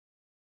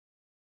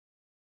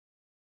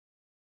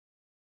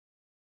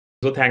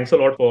So thanks a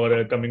lot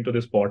for coming to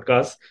this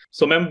podcast.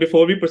 So, ma'am,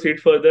 before we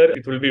proceed further,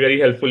 it will be very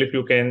helpful if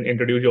you can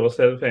introduce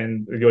yourself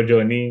and your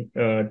journey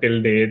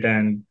till date,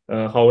 and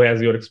how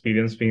has your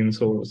experience been,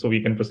 so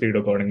we can proceed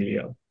accordingly.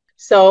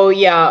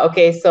 Yeah.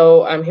 Okay.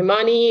 So I'm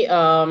Himani.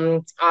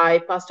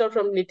 I passed out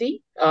from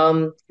Niti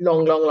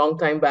long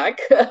time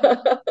back.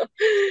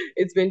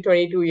 It's been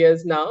 22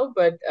 years now,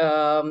 but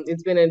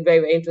it's been a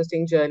very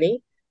interesting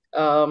journey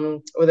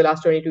over the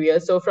last 22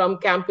 years. So from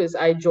campus,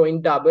 I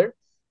joined Dabur,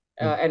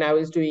 and I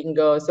was doing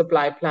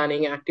supply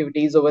planning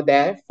activities over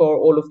there for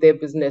all of their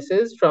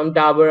businesses. From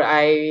Dabur,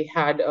 I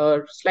had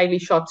a slightly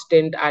short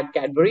stint at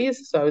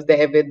Cadbury's, so I was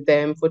there with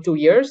them for 2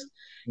 years.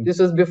 This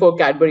was before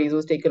Cadbury's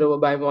was taken over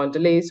by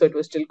Mondelez, so it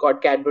was still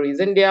called Cadbury's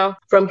India.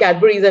 From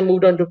Cadbury's, I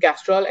moved on to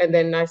Castrol, and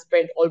then I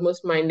spent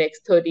almost my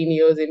next 13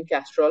 years in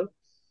Castrol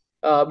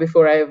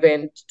before I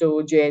went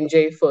to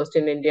J&J, first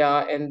in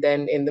India and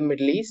then in the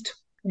Middle East.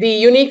 The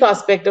unique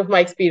aspect of my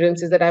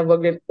experience is that I've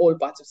worked in all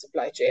parts of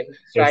supply chain,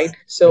 Yes. right?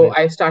 So Right.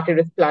 I started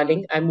with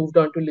planning, I moved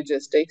on to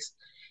logistics.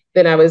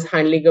 Then I was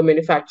handling a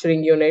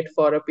manufacturing unit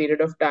for a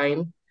period of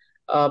time.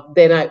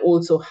 Then I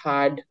also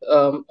had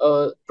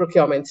a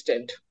procurement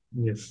stint.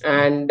 Yes.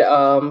 And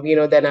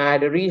then I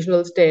had a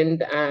regional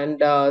stint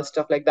and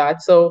stuff like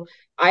that. So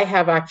I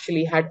have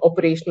actually had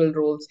operational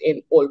roles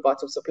in all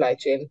parts of supply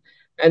chain,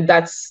 and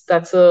that's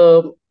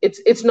a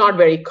it's not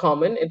very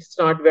common. It's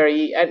not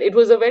very, and it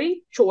was a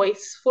very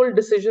choiceful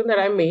decision that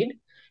I made.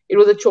 It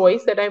was a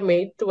choice that I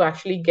made to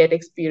actually get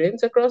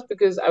experience across,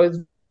 because I was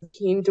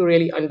keen to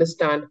really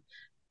understand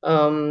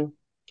um,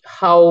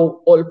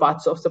 how all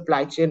parts of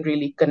supply chain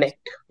really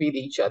connect with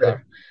each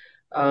other.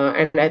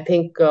 And I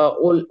think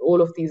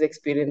all of these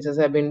experiences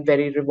have been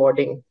very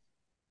rewarding.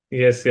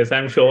 Yes, yes,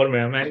 I'm sure,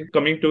 ma'am. And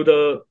coming to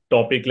the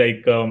topic,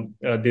 like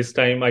this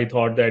time, I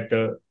thought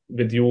that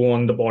with you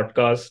on the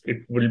podcast, it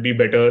will be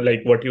better.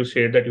 Like what you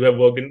said, that you have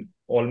worked in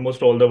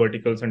almost all the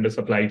verticals under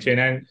supply chain,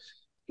 and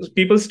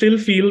people still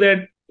feel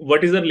that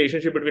what is the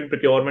relationship between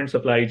procurement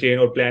supply chain,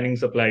 or planning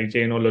supply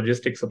chain, or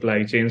logistics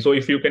supply chain. So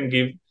if you can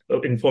give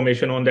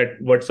information on that,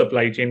 what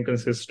supply chain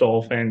consists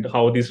of and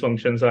how these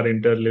functions are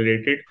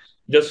interrelated,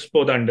 just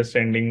for the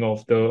understanding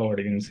of the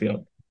audience here.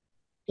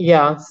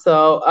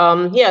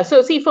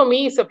 So see, for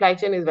me, supply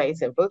chain is very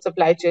simple.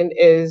 Supply chain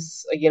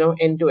is,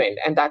 end to end,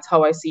 and that's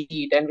how I see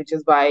it, and which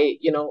is why,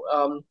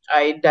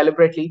 I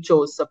deliberately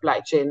chose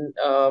supply chain,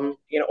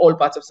 all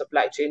parts of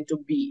supply chain to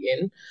be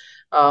in.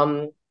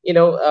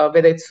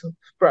 Whether it's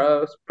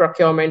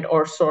procurement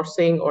or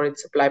sourcing, or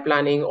it's supply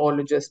planning or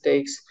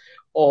logistics,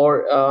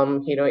 or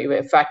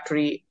even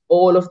factory,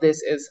 all of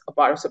this is a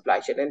part of supply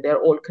chain, and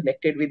they're all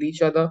connected with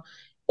each other.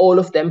 All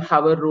of them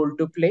have a role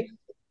to play.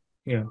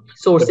 Yeah.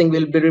 Sourcing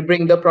will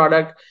bring the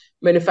product,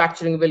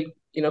 manufacturing will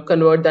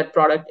convert that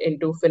product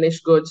into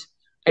finished goods,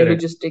 and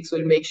Correct. logistics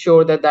will make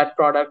sure that that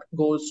product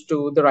goes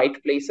to the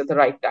right place at the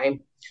right time.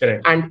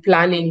 Correct. And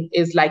planning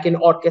is like an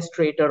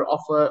orchestrator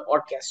of an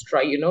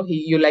orchestra.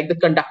 You like the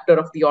conductor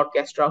of the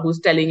orchestra, who's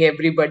telling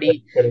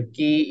everybody Correct.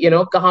 कि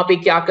कहाँ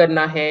पे क्या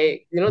करना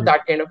है,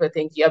 that kind of a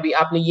thing, कि अभी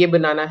आपने ये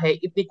बनाना है,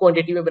 इतनी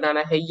क्वांटिटी में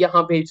बनाना है,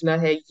 यहाँ भेजना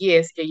है,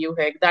 ये SKU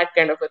है, that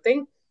kind of a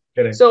thing.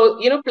 Correct. So,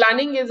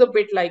 planning is a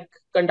bit like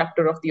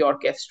conductor of the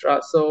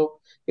orchestra. So,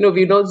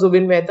 we know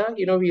Zubin Mehta,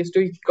 we used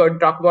to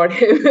talk about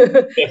him.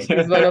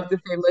 He's one of the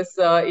famous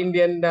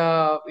Indian,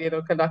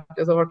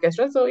 conductors of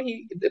orchestra. So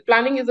the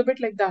planning is a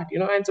bit like that,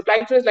 and supply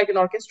chain is like an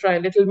orchestra,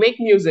 and it will make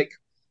music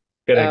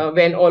Correct.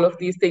 when all of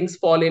these things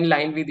fall in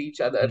line with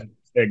each other.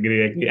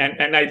 Agree, agree.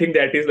 And I think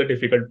that is the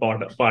difficult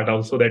part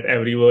also, that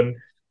everyone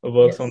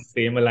works on Yes.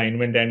 the same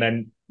alignment,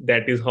 and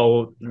that is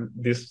how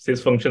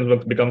this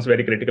function becomes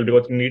very critical,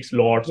 because it needs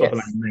lots of Yes.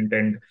 alignment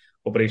and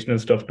operational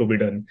stuff to be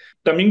done.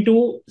 Coming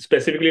to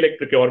specifically like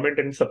procurement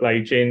and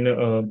supply chain,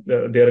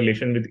 their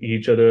relation with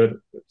each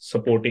other,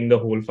 supporting the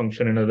whole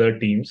function and other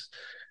teams.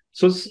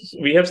 So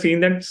we have seen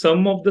that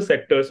some of the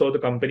sectors or the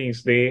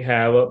companies, they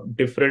have a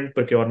different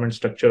procurement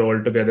structure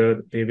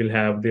altogether. They will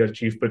have their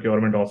chief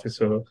procurement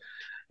officer,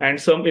 and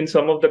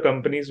some of the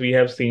companies we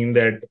have seen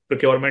that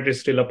procurement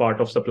is still a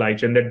part of supply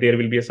chain, that there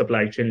will be a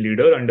supply chain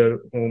leader under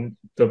whom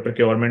the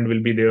procurement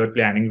will be there,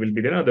 planning will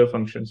be there, other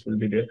functions will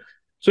be there.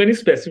 So any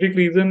specific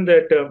reason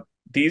that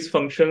these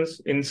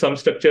functions in some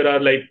structure are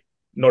like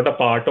not a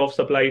part of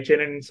supply chain,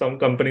 and in some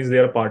companies they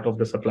are part of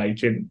the supply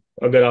chain?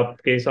 अगर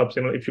आपके हिसाब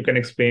से, if you can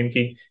explain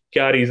कि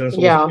क्या reasons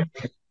हो Yeah.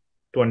 सकते हैं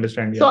to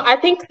understand. So Yeah. I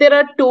think there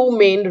are two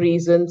main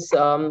reasons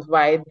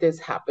why this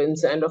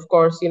happens, and of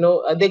course,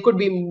 there could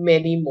be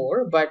many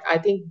more, but I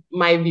think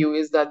my view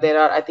is that there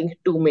are, I think,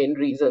 two main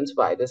reasons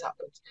why this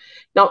happens.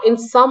 Now, in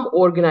some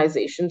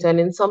organizations and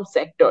in some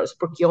sectors,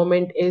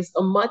 procurement is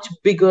a much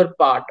bigger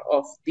part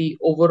of the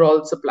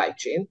overall supply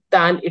chain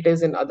than it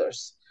is in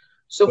others.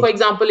 So, for Okay.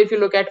 example, if you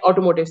look at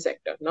automotive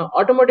sector, now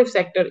automotive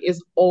sector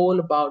is all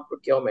about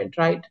procurement,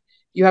 right?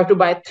 You have to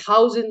buy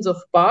thousands of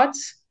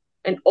parts,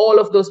 and all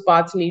of those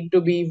parts need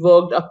to be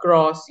worked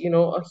across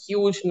a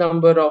huge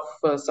number of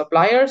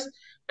suppliers,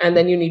 and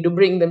then you need to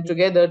bring them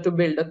together to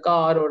build a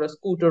car or a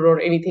scooter or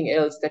anything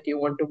else that you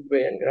want to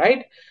bring,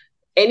 right?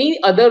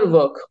 Any other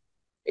work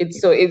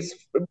It's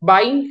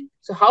buying.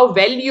 So how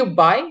well you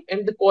buy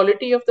and the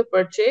quality of the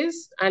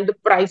purchase and the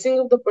pricing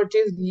of the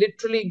purchase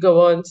literally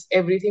governs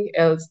everything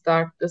else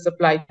that the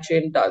supply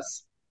chain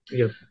does.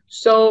 Yeah.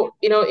 So,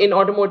 in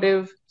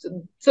automotive,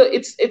 so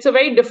it's a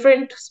very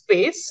different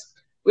space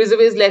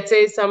vis-a-vis, let's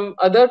say, some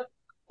other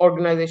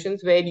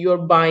organizations where you're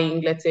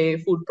buying, let's say,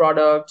 food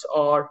products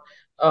or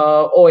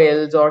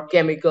oils or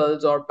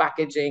chemicals or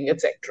packaging,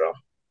 etc.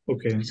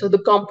 Okay. So the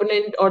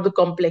component or the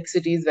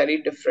complexity is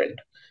very different.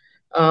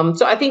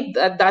 So I think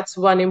that that's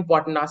one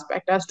important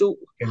aspect as to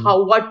Okay.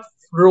 how what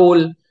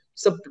role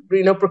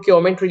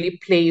procurement really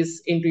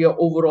plays into your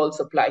overall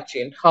supply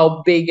chain,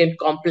 how big and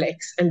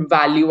complex and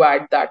value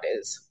add that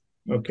is.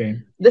 Okay.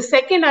 The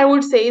second I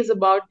would say is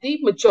about the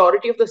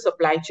maturity of the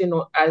supply chain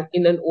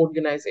in an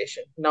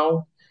organization.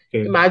 Now,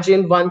 Okay.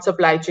 imagine one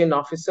supply chain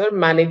officer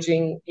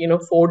managing,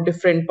 four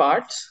different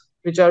parts,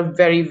 which are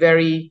very,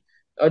 very,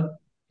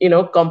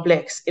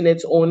 complex in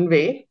its own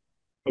way.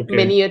 Okay.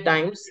 Many a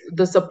times,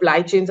 the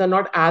supply chains are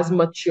not as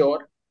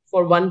mature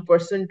for one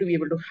person to be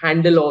able to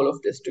handle all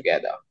of this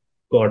together,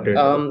 Got it.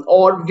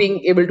 or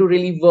being able to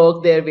really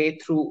work their way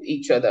through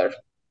each other.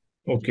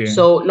 Okay.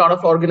 So, a lot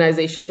of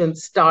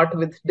organizations start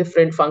with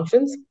different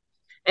functions,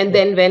 and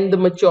then when the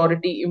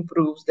maturity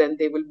improves, then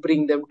they will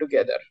bring them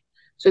together.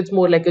 So it's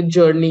more like a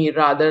journey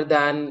rather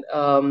than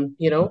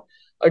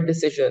a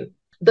decision.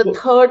 The Oh,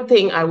 third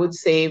thing I would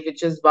say,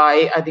 which is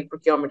why I think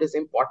procurement is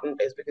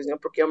important, is because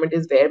procurement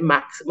is where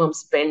maximum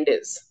spend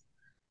is,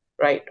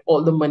 right?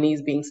 All the money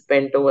is being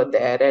spent over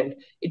there, and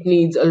it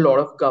needs a lot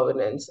of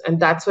governance, and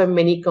that's why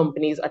many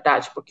companies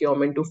attach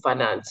procurement to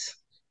finance,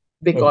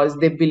 okay. because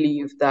they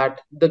believe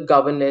that the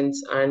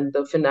governance and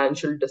the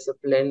financial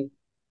discipline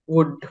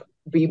would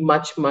be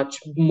much, much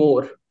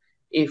more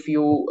if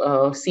you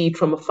see it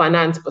from a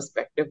finance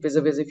perspective,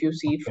 vis-a-vis if you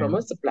see it from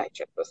a supply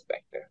chain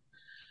perspective.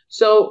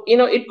 So,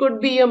 it could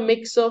be a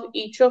mix of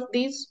each of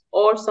these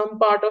or some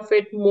part of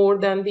it more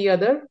than the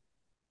other,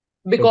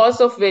 Okay.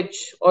 because of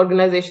which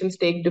organizations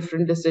take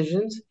different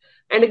decisions.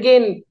 And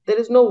again, there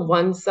is no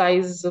one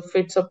size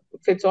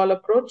fits all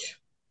approach.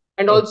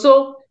 And Okay.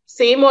 also,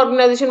 same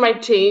organization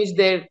might change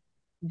their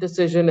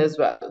decision as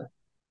well.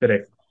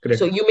 Correct.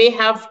 So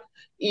Correct.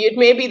 it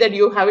may be that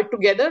you have it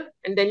together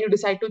and then you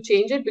decide to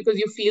change it because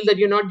you feel that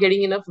you're not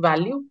getting enough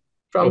value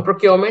from Okay.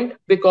 procurement,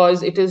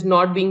 because it is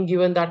not being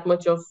given that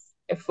much of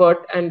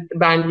effort and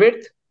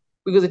bandwidth,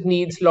 because it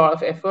needs a lot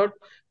of effort.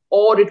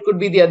 Or it could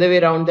be the other way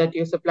around, that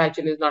your supply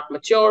chain is not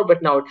mature,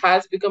 but now it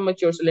has become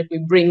mature. So let me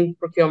bring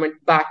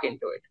procurement back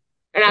into it.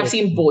 And I've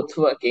seen Okay. both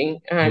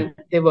working, and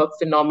they work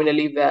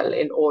phenomenally well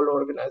in all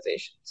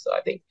organizations. So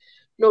I think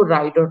no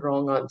right or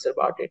wrong answer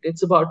about it.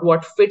 It's about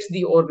what fits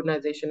the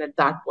organization at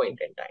that point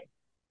in time.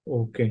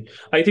 Okay.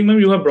 I think, ma'am,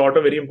 you have brought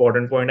a very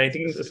important point. I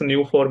think it's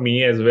new for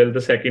me as well.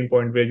 The second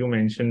point where you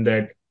mentioned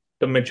that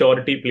the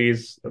maturity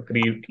plays a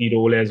key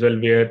role as well,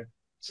 where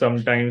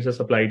sometimes the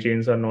supply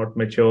chains are not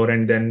mature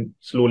and then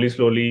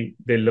slowly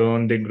they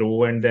learn, they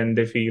grow, and then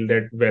they feel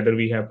that whether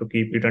we have to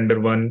keep it under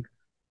one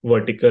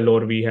vertical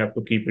or we have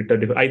to keep it a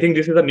different. I think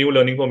this is a new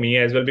learning for me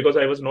as well, because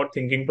I was not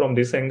thinking from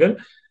this angle.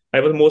 I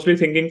was mostly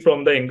thinking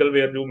from the angle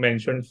where you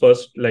mentioned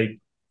first, like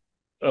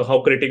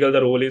how critical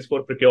the role is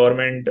for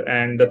procurement,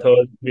 and the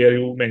third where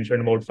you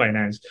mentioned about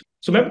finance.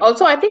 So, ma'am.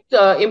 Also, I think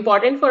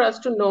important for us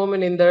to know,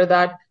 Maninder,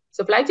 that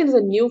supply chain is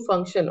a new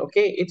function.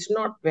 Okay, it's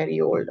not very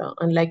old.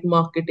 Unlike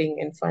marketing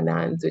and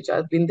finance, which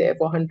has been there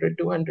for 100,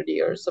 200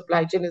 years,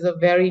 supply chain is a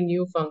very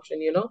new function.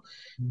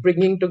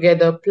 Bringing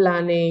together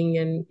planning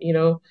and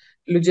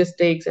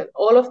logistics, and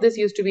all of this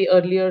used to be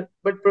earlier.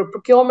 But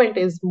procurement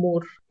is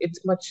more.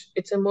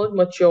 It's a more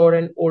mature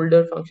and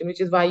older function, which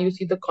is why you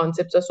see the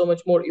concepts are so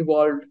much more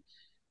evolved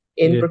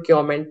in Yeah.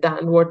 procurement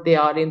than what they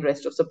are in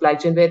rest of supply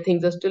chain, where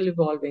things are still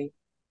evolving.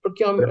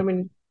 Procurement, I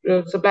mean,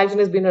 supply chain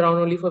has been around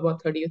only for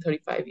about 30 or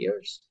 35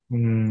 years.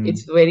 Hmm.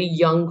 It's a very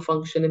young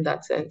function in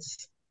that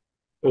sense.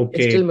 It's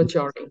Okay. still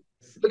maturing.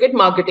 Look at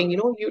marketing,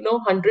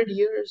 100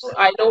 years.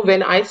 I know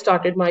when I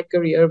started my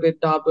career with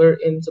Dabur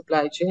in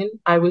supply chain,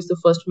 I was the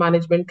first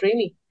management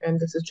trainee,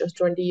 and this is just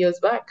 20 years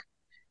back.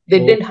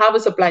 They Oh, didn't have a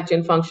supply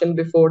chain function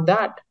before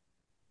that.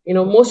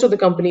 Most of the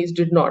companies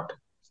did not.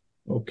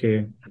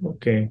 okay.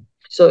 Okay.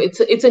 So it's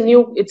a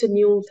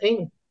new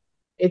thing.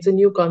 It's a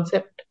new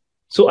concept.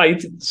 So,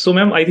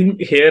 ma'am, I think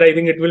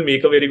it will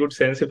make a very good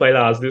sense if I'll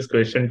ask this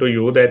question to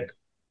you, that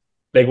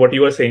like what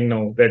you are saying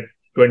now, that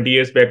 20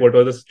 years back, what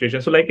was the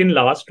situation? So, like in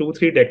last 2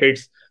 3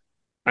 decades,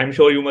 I'm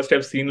sure you must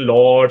have seen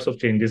lots of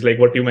changes, like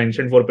what you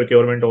mentioned for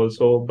procurement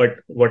also, but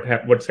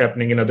what's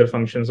happening in other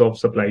functions of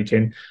supply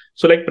chain.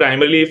 So, like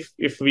primarily,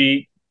 if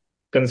we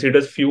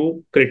consider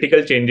few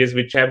critical changes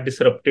which have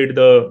disrupted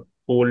the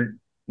whole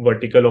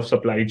vertical of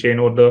supply chain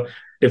or the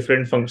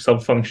different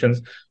sub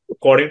functions,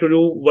 according to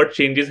you, what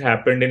changes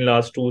happened in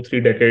last 2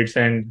 3 decades,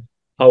 and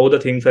how the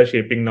things are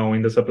shaping now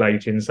in the supply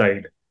chain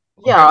side?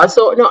 Yeah,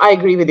 so no, I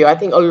agree with you. I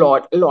think a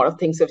lot of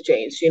things have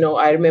changed.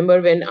 I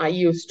remember when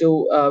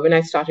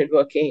I started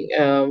working,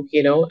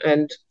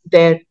 and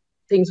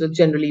things were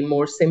generally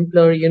more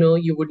simpler.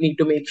 You would need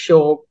to make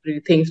sure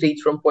things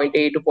reach from point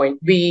A to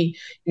point B.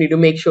 You need to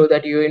make sure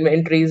that your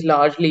inventory is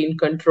largely in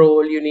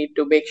control. You need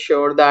to make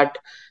sure that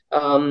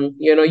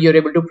you're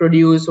able to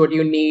produce what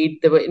you need.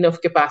 There were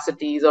enough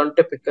capacities on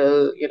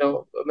typical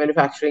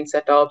manufacturing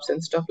setups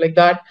and stuff like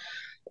that.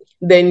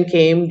 Then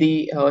came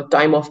the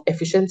time of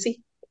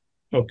efficiency,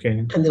 Okay.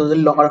 and there was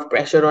a lot of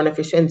pressure on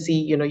efficiency.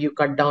 You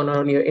cut down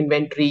on your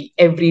inventory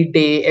every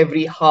day.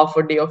 Every half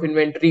a day of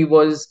inventory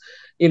was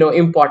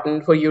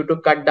important for you to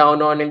cut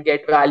down on and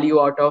get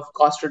value out of.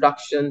 Cost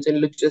reductions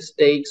in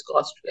logistics,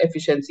 cost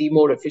efficiency,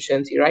 more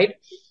efficiency, right?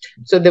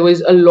 So there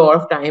was a lot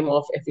of time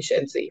of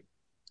efficiency.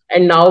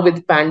 And now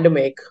with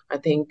pandemic, I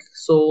think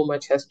so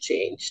much has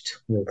changed,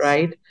 Yes.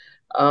 right?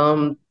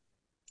 um,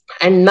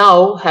 and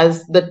now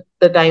has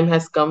the time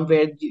has come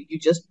where you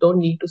just don't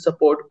need to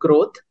support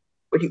growth,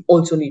 but you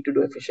also need to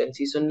do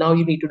efficiency. So now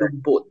you need to do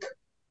both,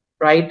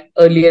 right?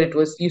 Earlier it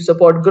was you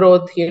support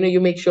growth,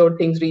 you make sure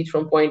things reach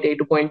from point A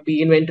to point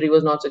B. Inventory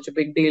was not such a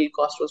big deal,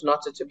 cost was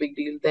not such a big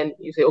deal. Then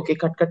you say, okay,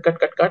 cut.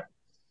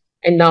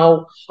 And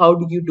now how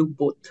do you do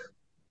both?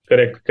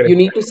 Correct. You Correct.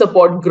 need to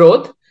support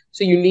growth,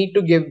 so you need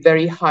to give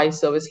very high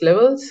service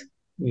levels,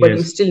 but you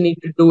Yes. still need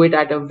to do it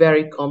at a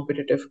very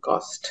competitive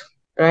cost,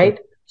 right?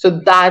 So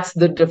that's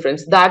the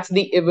difference. That's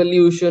the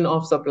evolution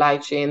of supply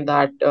chain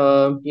that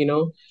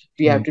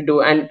we have Mm. to do.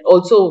 And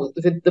also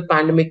with the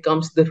pandemic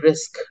comes the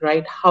risk,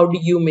 right? How do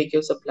you make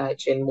your supply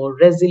chain more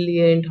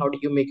resilient? How do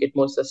you make it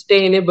more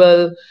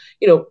sustainable?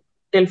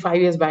 Till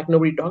 5 years back,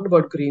 nobody talked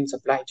about green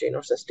supply chain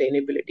or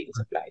sustainability in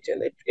supply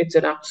chain. It's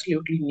an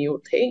absolutely new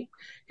thing.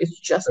 It's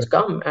just Correct.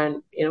 come.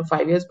 And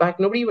 5 years back,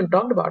 nobody even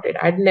talked about it.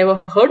 I'd never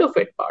heard of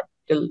it part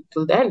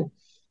till then.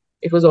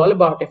 It was all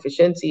about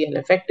efficiency and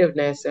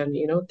effectiveness and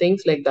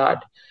things like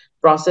that,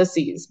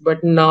 processes.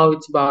 But now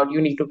it's about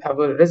you need to have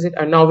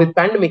and now with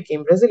pandemic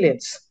came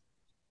resilience.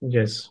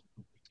 Yes.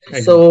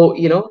 Exactly.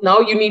 So now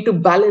you need to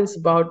balance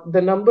about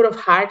the number of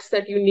hats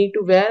that you need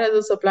to wear as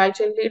a supply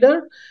chain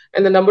leader,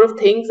 and the number of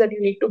things that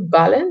you need to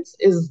balance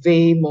is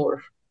way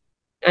more.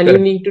 And you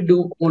Correct. need to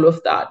do all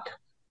of that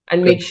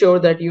and make Correct. sure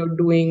that you're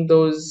doing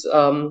those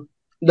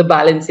the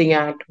balancing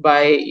act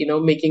by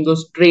making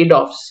those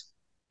trade-offs,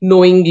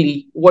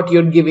 knowingly what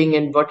you're giving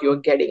and what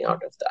you're getting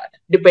out of that,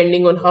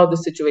 depending on how the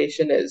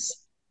situation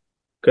is.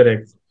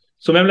 Correct.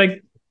 So, ma'am,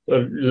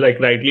 like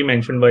rightly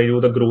mentioned by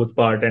you, the growth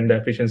part and the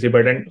efficiency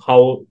part, and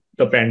how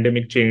the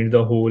pandemic changed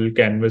the whole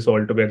canvas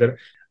altogether.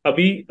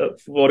 Abhi,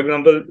 for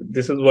example,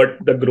 this is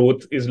what the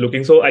growth is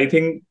looking. So, I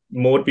think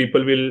more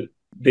people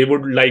they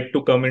would like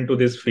to come into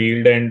this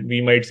field, and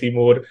we might see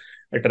more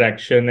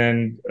attraction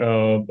and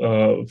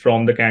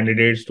from the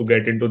candidates to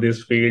get into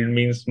this field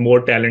means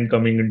more talent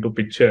coming into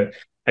picture.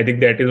 I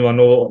think that is one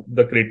of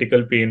the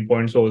critical pain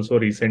points also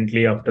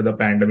recently after the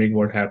pandemic,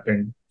 what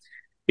happened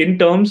in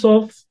terms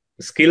of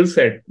skill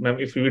set, ma'am,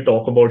 if we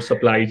talk about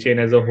supply chain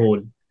as a whole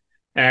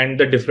and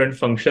the different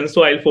functions,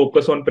 so I'll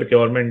focus on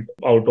procurement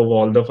out of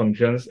all the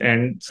functions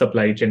and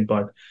supply chain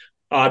part.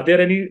 Are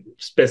there any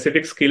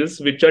specific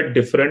skills which are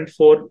different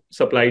for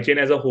supply chain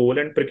as a whole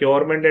and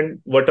procurement? And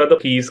what are the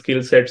key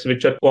skill sets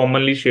which are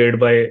commonly shared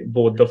by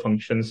both the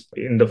functions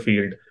in the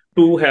field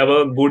to have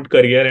a good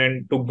career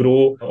and to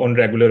grow on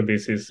regular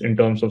basis in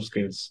terms of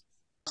skills?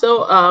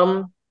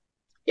 So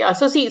yeah,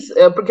 so see,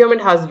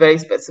 procurement has very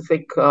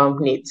specific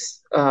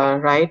needs,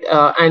 right?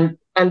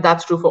 And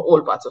that's true for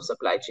all parts of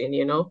supply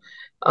chain,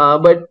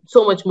 but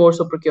so much more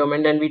so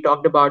procurement. And we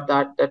talked about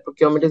that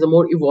procurement is a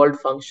more evolved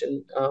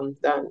function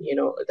than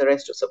the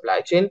rest of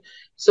supply chain.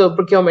 So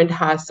procurement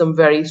has some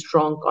very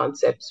strong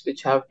concepts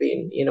which have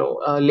been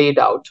laid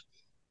out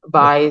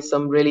by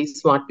some really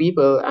smart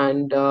people.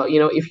 And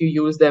if you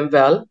use them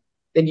well,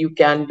 then you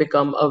can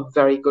become a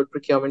very good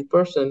procurement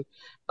person.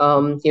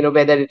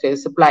 Whether it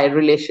is supplier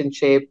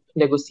relationship,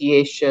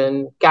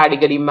 negotiation,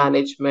 category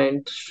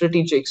management,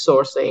 strategic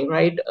sourcing,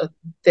 right?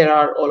 There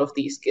are all of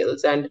these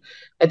skills, and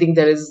I think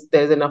there's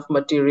enough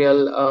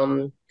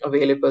material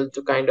available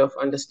to kind of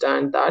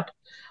understand that.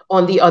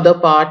 On the other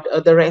part,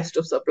 the rest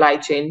of supply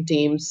chain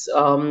teams,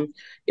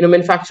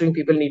 manufacturing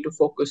people need to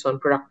focus on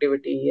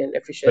productivity and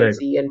Correct.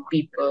 efficiency and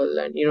people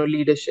and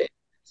leadership,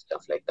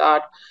 stuff like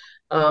that.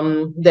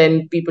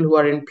 Then people who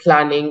are in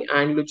planning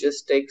and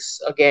logistics,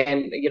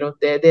 again,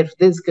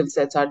 their skill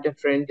sets are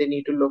different. They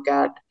need to look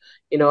at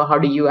how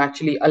do you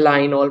actually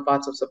align all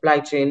parts of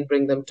supply chain,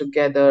 bring them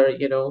together,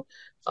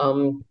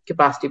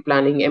 capacity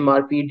planning,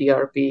 MRP,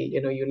 DRP,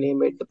 you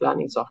name it, the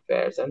planning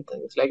softwares and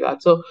things like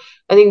that. So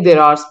I think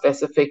there are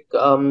specific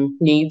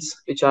needs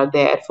which are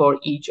there for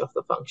each of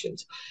the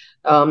functions.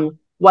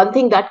 One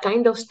thing that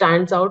kind of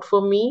stands out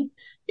for me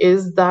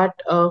is that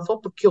for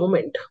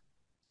procurement,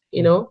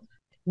 you Mm. know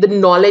the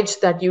knowledge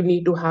that you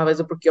need to have as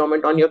a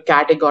procurement on your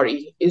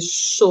category is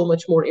so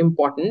much more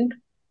important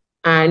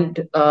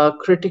and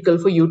critical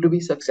for you to be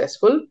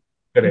successful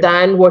Correct.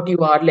 than what you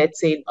are,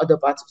 let's say, in other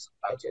parts of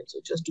supply chain. So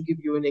just to give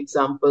you an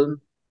example,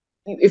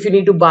 if you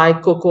need to buy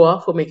cocoa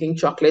for making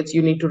chocolates,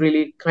 you need to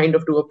really kind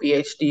of do a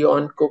PhD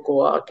on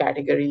cocoa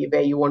category,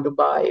 where you want to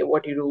buy,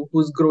 what you do,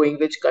 who's growing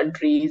which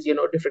countries,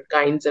 different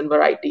kinds and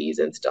varieties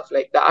and stuff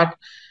like that.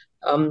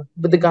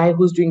 But the guy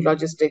who's doing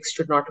logistics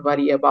should not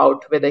worry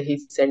about whether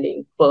he's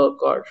sending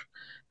Perk or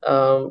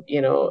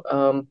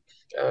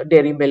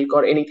dairy milk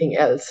or anything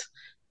else.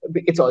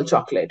 It's all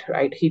chocolate,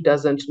 right? He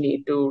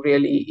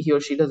or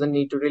she doesn't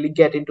need to really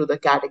get into the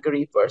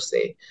category per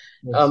se.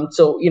 Yes.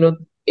 So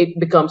it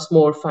becomes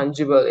more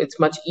fungible. It's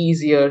much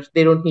easier.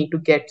 They don't need to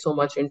get so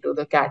much into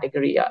the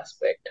category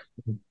aspect.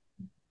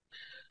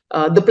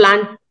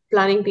 The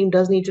planning team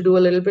does need to do a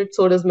little bit,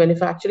 so does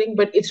manufacturing,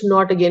 but it's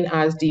not again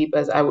as deep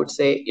as I would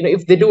say.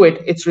 If they do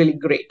it, it's really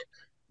great, Yes.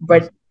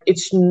 but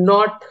it's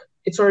not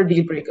a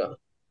deal breaker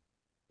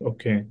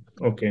Okay.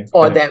 Okay.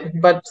 for Correct.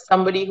 them. But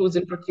somebody who's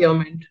in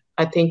procurement,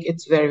 I think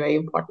it's very, very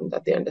important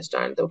that they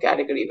understand the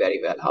category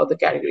very well, how the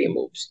category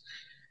moves.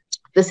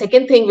 The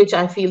second thing which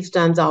I feel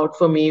stands out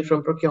for me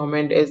from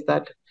procurement is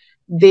that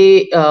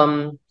they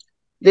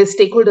their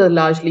stakeholders are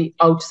largely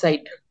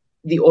outside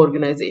the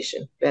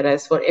organization,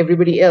 whereas for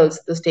everybody else,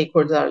 the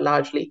stakeholders are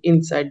largely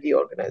inside the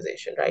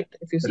organization, right?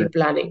 If you see Correct.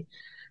 planning,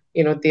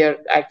 they are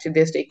actually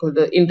their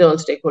internal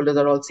stakeholders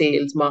are all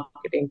sales,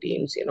 marketing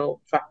teams,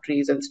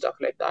 factories and stuff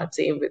like that.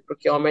 Same with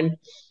procurement,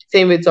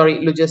 same with,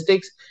 sorry,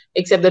 logistics,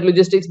 except that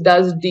logistics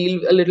does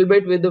deal a little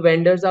bit with the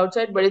vendors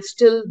outside, but it's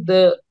still,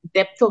 the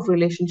depth of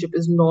relationship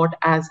is not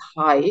as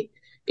high.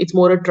 It's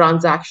more a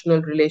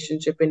transactional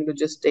relationship in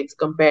logistics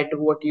compared to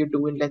what you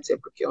do in, let's say,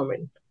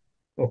 procurement.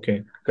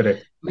 Okay.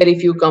 Correct. Very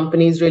few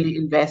companies really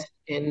invest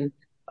in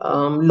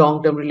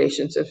long-term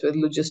relationships with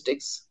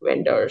logistics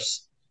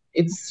vendors.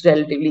 It's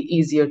relatively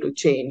easier to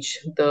change.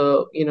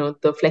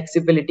 The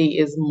flexibility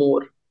is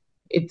more.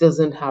 It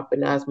doesn't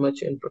happen as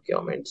much in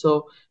procurement.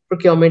 So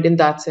procurement in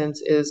that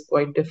sense is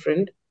quite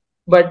different.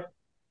 But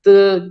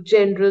the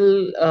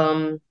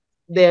general,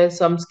 there are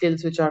some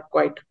skills which are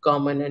quite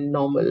common and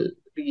normally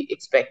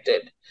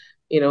expected.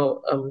 You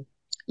know, um,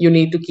 you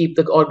need to keep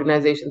the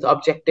organization's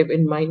objective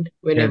in mind Yes.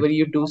 whenever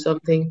you do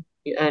something,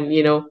 and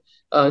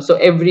so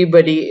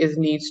everybody is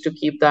needs to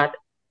keep that.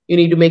 You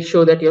need to make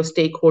sure that your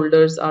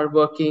stakeholders are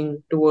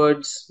working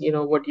towards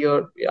what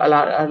you're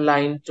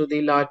aligned to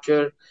the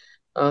larger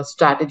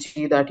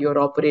strategy that you're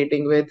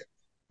operating with.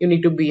 You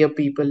need to be a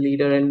people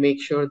leader and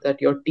make sure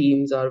that your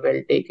teams are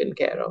well taken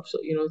care of. So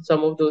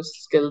some of those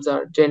skills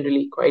are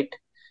generally quite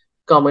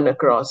common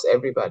across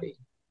everybody.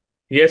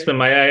 Yes,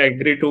 ma'am. I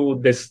agree to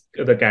this,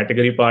 the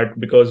category part,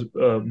 because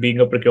being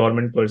a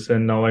procurement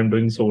person, now I'm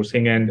doing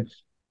sourcing. And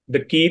the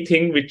key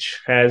thing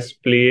which has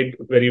played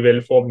very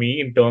well for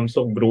me in terms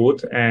of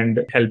growth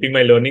and helping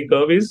my learning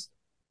curve is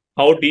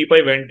how deep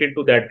I went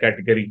into that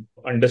category,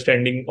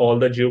 understanding all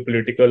the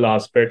geopolitical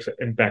aspects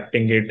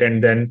impacting it,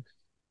 and then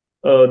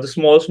the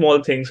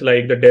small things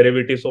like the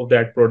derivatives of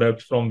that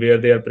product, from where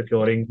they are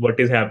procuring, what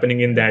is happening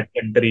in that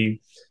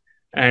country,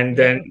 and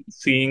Yeah, then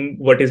seeing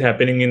what is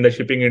happening in the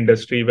shipping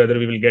industry, whether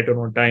we will get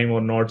on time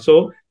or not.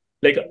 So,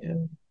 like, yeah,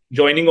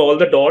 joining all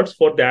the dots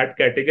for that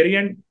category,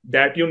 and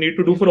that you need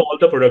to do yeah. for all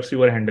the products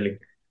you are handling.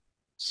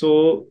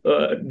 So,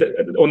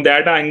 on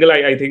that angle,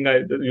 I think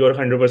you're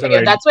 100% Yeah,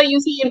 right. that's why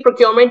you see in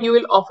procurement, you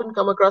will often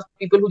come across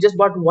people who just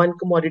bought one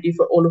commodity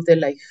for all of their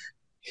life,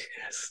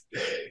 Yes,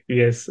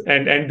 yes,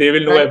 and they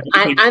will know right? And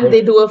everything. and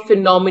they do a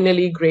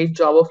phenomenally great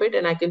job of it.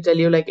 And I can tell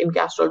you, like in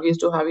Castrol, we used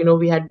to have,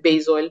 we had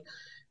base oil,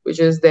 which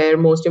is their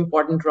most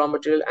important raw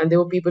material. And there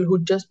were people who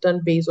just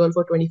done base oil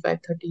for 25,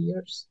 30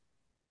 years.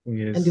 And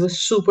they Yes, were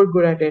super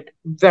good at it.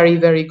 Very,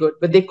 very good.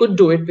 But they could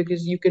do it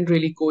because you can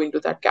really go into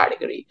that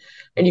category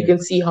and you yes.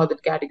 can see how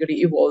that category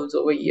evolves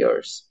over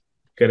years.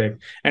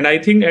 Correct. And I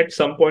think at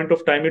some point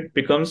of time, it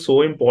becomes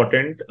so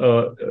important,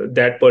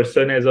 that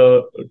person as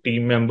a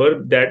team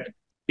member, that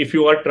if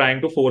you are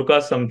trying to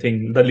forecast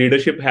something, the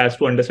leadership has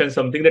to understand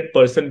something, that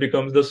person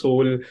becomes the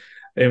sole.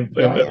 Yeah,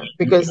 yeah,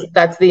 because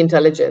that's the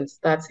intelligence.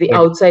 That's the Correct.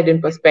 outside in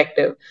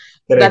perspective.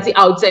 So that's Correct. the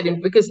outside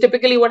in, because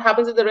typically what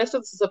happens in the rest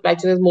of the supply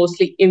chain is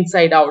mostly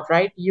inside out,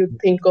 right? You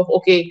think of,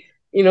 okay,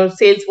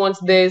 sales wants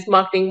this,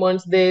 marketing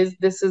wants this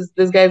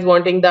guy's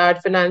wanting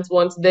that, finance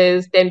wants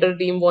this, tender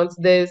team wants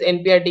this,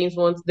 NPR teams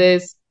wants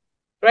this,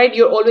 right?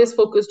 You're always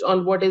focused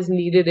on what is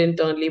needed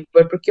internally,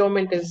 but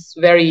procurement is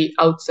very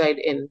outside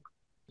in.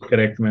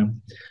 Correct,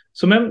 ma'am.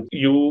 So, ma'am,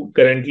 you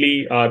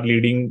currently are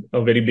leading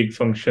a very big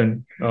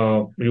function.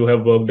 You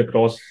have worked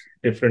across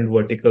different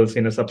verticals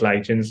in a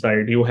supply chain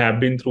side. You have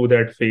been through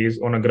that phase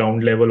on a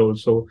ground level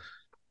also,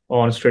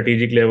 on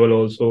strategic level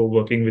also,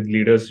 working with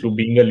leaders. You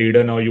being a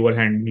leader now, you are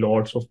handling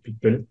lots of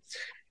people.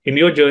 In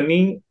your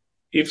journey,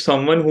 if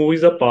someone who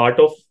is a part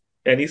of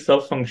any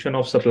sub function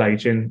of supply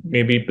chain,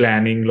 maybe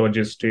planning,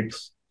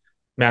 logistics,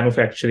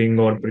 manufacturing,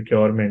 or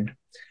procurement,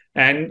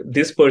 and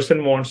this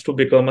person wants to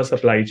become a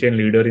supply chain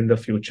leader in the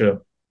future,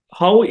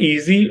 how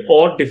easy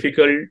or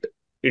difficult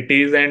it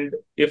is? And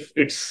if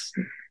it's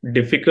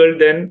difficult,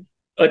 then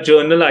a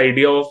general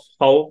idea of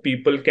how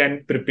people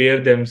can prepare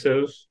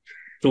themselves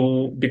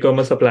to become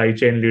a supply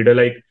chain leader,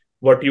 like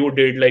what you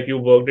did, like you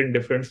worked in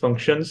different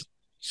functions.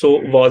 So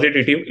was it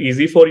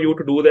easy for you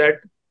to do that,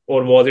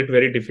 or was it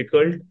very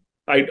difficult?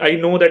 I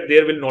know that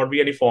there will not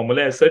be any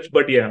formula as such,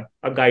 but yeah,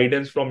 a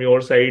guidance from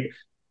your side,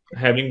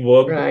 having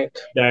worked Right.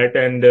 that,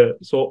 and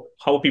so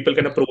how people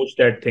can approach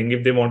that thing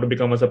if they want to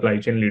become a supply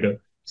chain leader.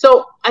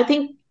 So I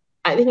think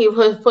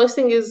the first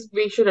thing is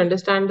we should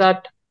understand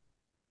that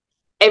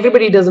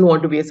everybody doesn't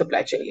want to be a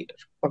supply chain leader.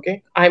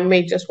 Okay, I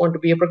may just want to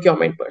be a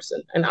procurement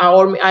person, and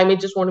or I may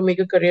just want to make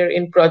a career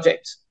in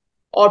projects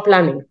or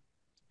planning,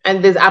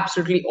 and there's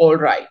absolutely all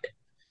right.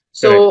 Correct.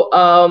 So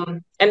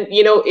and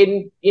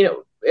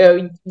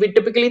we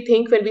typically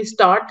think when we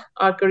start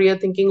our career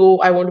thinking, oh,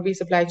 I want to be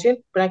supply chain,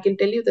 but I can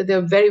tell you that there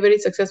are very, very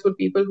successful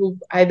people who've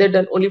either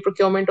done only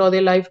procurement all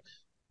their life,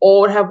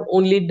 or have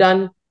only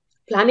done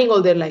planning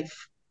all their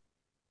life,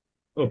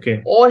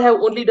 Okay. or have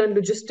only done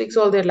logistics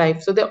all their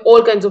life. So there are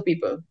all kinds of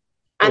people,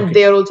 and Okay.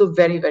 they are also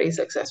very, very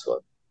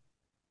successful,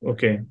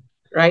 Okay.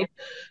 right?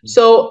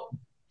 So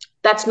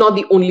that's not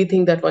the only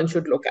thing that one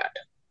should look at.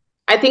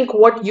 I think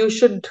what you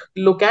should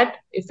look at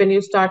if when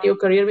you start your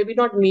career, maybe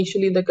not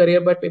initially in the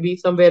career, but maybe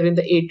somewhere in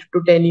the 8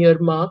 to 10 year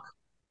mark,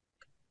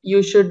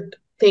 you should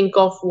think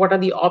of what are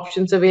the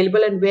options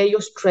available and where your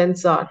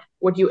strengths are,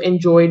 what you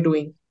enjoy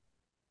doing,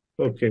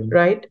 Okay.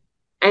 right?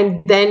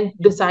 And then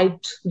decide,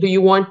 do you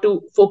want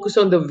to focus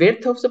on the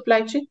width of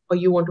supply chain, or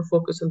you want to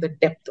focus on the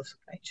depth of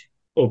supply chain?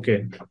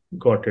 Okay.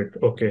 Got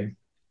it. Okay.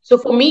 So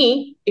for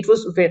me, it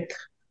was width.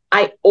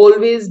 I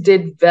always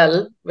did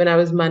well when I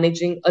was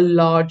managing a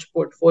large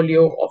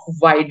portfolio of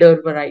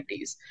wider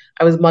varieties.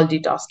 I was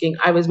multitasking.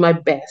 I was my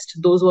best.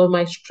 Those were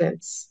my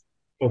strengths.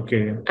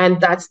 Okay. And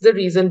that's the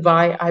reason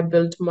why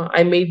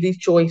I made these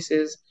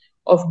choices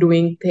of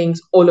doing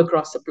things all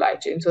across supply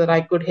chain so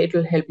that it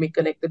will help me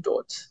connect the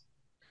dots.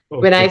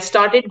 When I Okay.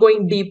 started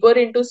going deeper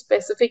into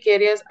specific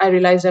areas, I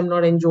realized I'm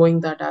not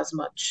enjoying that as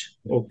much.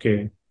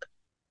 Okay.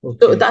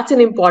 So Okay. that's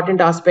an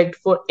important aspect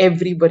for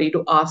everybody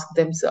to ask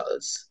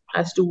themselves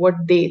as to what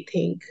they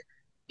think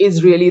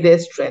is really their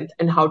strength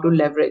and how to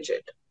leverage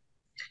it.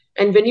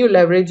 And when you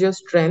leverage your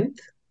strength,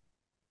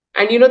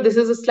 and this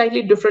is a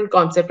slightly different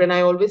concept, and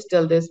I always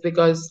tell this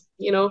because,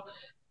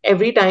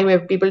 every time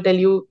if people tell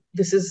you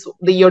this is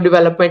your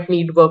development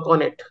need work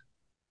on it,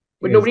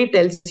 but Yes. nobody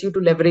tells you to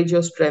leverage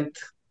your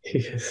strength,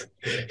 Yes.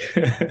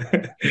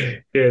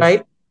 Yes.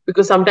 right?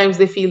 Because sometimes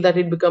they feel that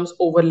it becomes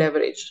over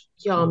leveraged.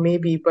 Yeah,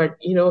 maybe, but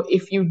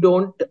if you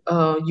don't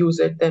use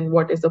it, then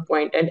what is the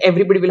point? And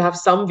everybody will have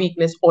some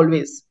weakness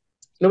always.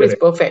 Nobody's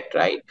Correct. perfect,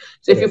 right?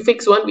 So if you Correct.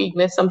 fix one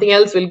weakness, something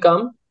else will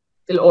come.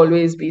 There'll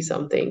always be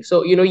something.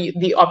 So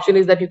the option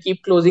is that you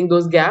keep closing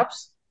those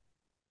gaps,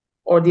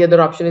 or the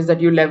other option is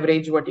that you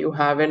leverage what you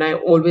have. And I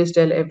always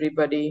tell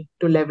everybody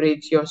to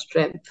leverage your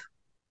strength,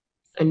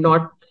 and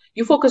not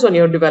you focus on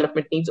your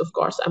development needs. Of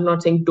course, I'm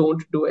not saying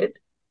don't do it,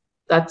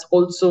 that's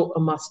also a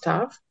must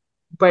have,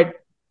 but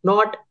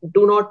not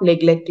do not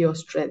neglect your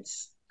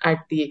strengths at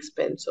the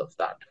expense of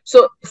that.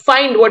 So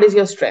find what is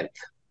your strength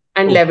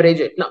and Okay.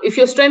 leverage it. Now if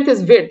your strength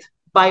is width,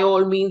 by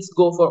all means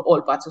go for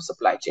all parts of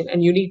supply chain,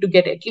 and you need to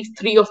get at least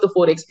 3 of the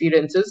 4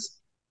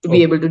 experiences to be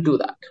Okay. able to do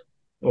that.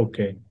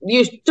 Okay.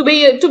 You to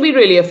be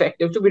really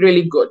effective, to be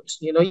really good.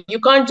 You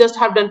can't just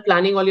have done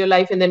planning all your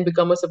life and then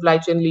become a supply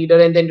chain leader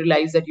and then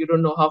realize that you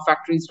don't know how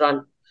factories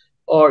run,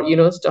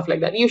 or stuff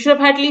like that. You should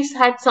have at least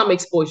had some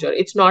exposure.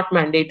 It's not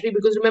mandatory,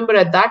 because remember,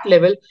 at that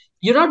level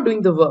you're not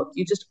doing the work,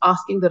 you're just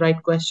asking the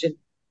right question.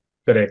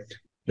 Correct.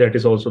 That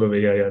is also the way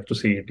I have to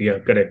see it. Yeah.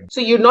 Correct.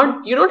 So you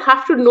don't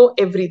have to know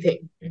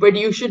everything, but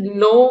you should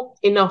know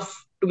enough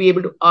to be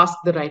able to ask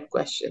the right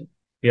question.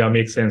 Yeah.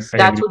 Makes sense. I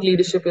That's agree. what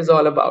leadership is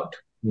all about.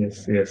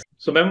 Yes yes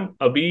so ma'am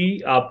अभी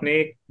आपने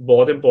एक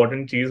बहुत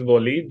important चीज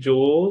बोली जो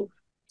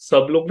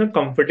सब लोग ना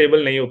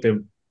कंफर्टेबल नहीं होते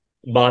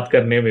बात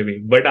करने में भी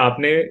बट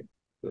आपने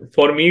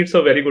for me it's a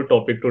very good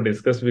topic to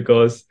discuss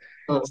because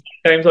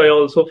sometimes I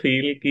also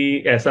feel कि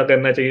ऐसा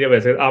करना चाहिए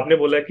वैसे आपने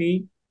बोला कि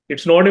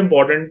it's not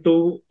important to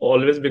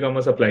always become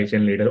a supply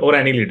chain leader और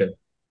any leader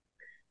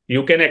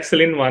you can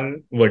excel in one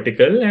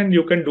vertical and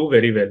you can do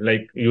very well,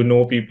 like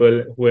people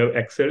who have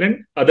excelled, and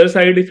other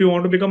side if you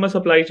want to become a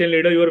supply chain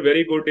leader you are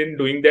very good in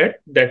doing that,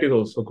 that is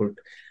also good.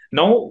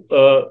 Now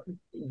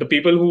the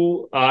people who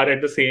are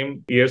at the same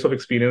years of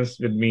experience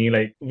with me,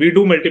 like we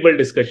do multiple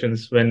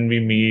discussions when we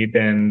meet,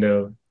 and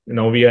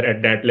now we are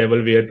at that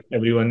level where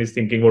everyone is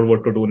thinking about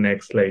what to do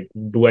next, like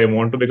do I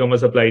want to become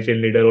a supply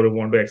chain leader or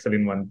want to excel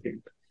in one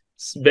field.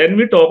 When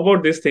we talk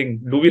about this thing,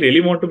 do we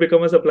really want to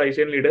become a supply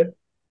chain leader?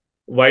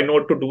 Why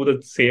not to do the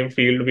same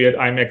field where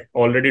I'm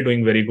already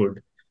doing very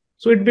good?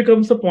 So it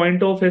becomes a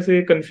point of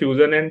ऐसे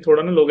confusion, and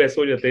थोड़ा ना लोग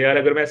ऐसे हो जाते हैं यार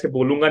अगर मैं ऐसे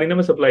बोलूंगा नहीं ना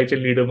मैं सप्लाई चेन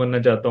लीडर बनना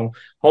चाहता हूँ,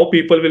 how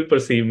people will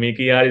perceive me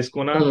कि यार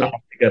इसको ना काम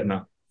नहीं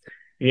करना,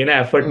 ये ना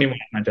एफर्ट नहीं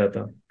मारना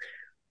चाहता.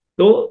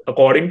 So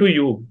according to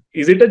you,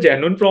 is it a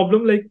genuine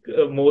problem like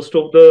most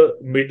of the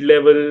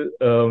mid-level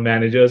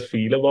managers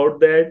feel about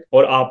that?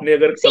 और आपने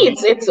अगर See,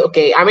 कभी it's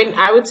okay. I mean,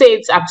 I would say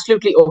it's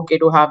absolutely okay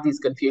to have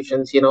these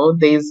confusions.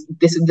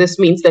 This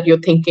means that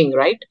you're thinking,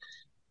 right?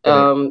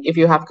 Correct.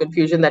 If you have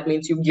confusion, that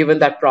means you've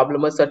given that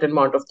problem a certain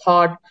amount of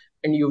thought.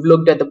 and you've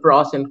looked at the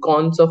pros and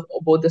cons of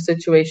both the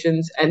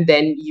situations, and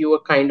then you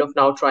are kind of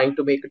now trying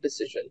to make a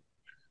decision.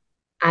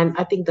 And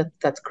I think that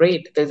that's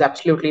great. There's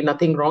absolutely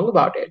nothing wrong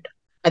about it.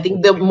 I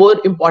think the more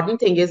important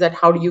thing is that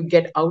how do you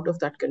get out of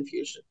that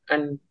confusion,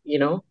 and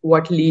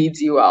what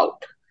leads you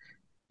out,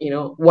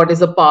 what is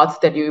the path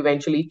that you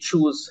eventually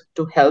choose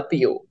to help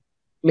you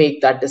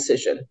make that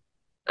decision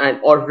and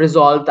or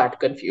resolve that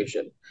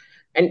confusion.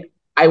 And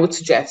I would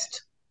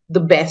suggest the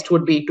best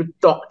would be to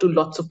talk to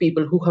lots of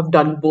people who have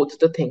done both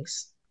the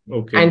things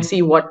and Okay.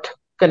 see what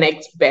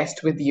connects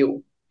best with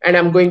you. And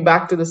I'm going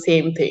back to the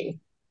same thing.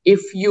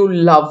 If you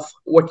love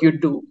what you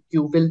do,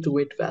 you will do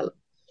it well.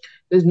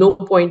 There's no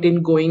point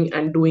in going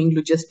and doing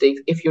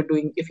logistics if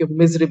you're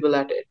miserable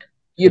at it.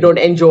 You Correct.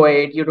 don't enjoy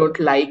it. You don't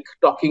like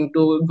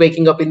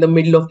waking up in the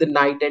middle of the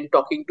night and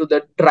talking to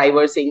the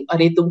driver saying,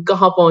 अरे तुम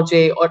कहाँ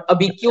पहुंचे और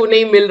अभी क्यों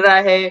नहीं मिल रहा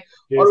है,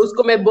 और Yes.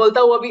 उसको मैं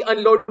बोलता हूँ अभी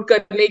अनलोड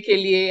करने के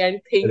लिए, and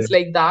things Correct.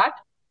 like that.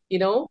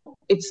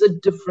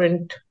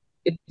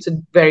 It's a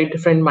very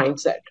different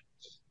mindset.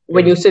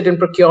 When you Correct. sit in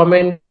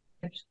procurement,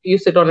 you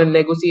sit on a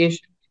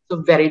negotiation, it's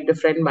a very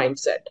different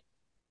mindset.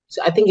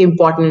 So I think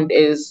important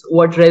is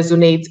what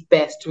resonates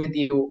best with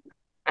you.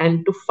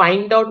 And to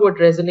find out what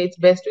resonates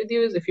best with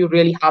you is if you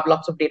really have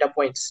lots of data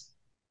points.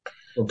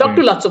 Talk to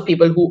Okay. lots of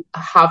people who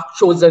have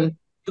chosen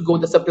to go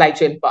the supply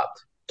chain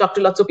path. Talk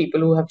to lots of people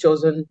who have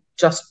chosen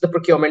just the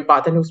procurement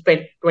path and who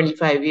spent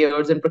 25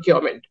 years in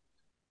procurement,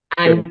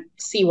 Correct. and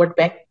see what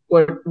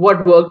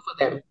worked for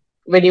them.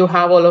 When you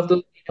have all of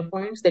those data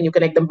points, then you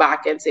connect them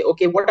back and say,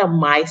 okay, what are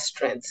my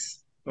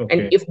strengths? And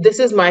Okay. if this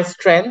is my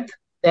strength,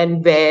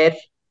 then where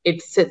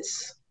it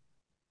sits.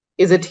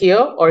 Is it here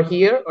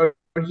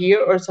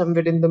or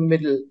somewhere in the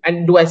middle?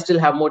 And do I still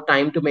have more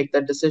time to make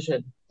that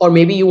decision? Or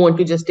maybe you want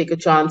to just take a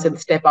chance and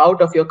step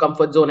out of your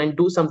comfort zone and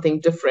do something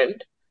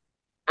different,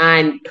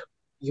 and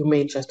you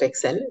may just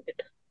excel in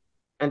it.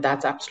 And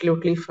that's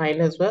absolutely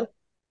fine as well.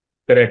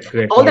 Correct.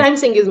 Correct. All that Like, I'm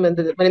saying is,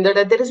 Maninder,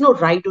 that there is no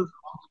right or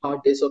wrong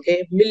about this,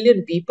 okay?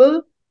 Million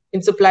people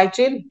in supply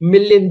chain,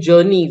 million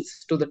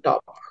journeys to the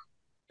top.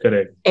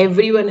 correct.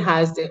 Everyone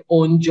has their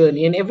own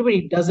journey, and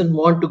everybody doesn't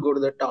want to go to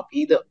the top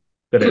either.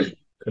 Correct.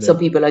 Some Correct.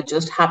 people are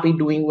just happy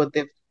doing what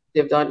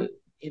they've done,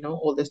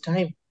 all this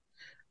time.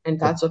 And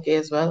that's okay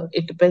as well.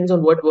 It depends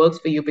on what works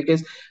for you,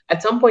 because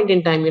at some point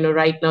in time,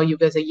 right now you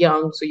guys are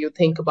young, so you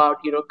think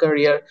about,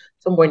 career.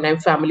 Some point in time,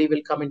 family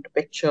will come into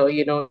picture.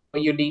 You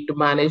need to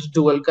manage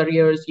dual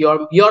careers,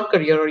 your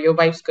career or your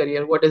wife's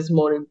career. What is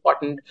more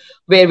important?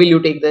 Where will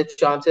you take the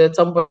chances? At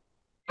some point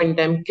in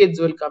time, kids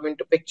will come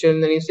into picture,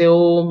 and then you say,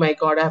 oh my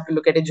God, I have to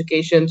look at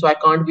education, so I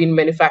can't be in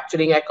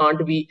manufacturing. I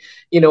can't be,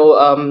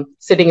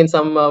 sitting in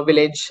some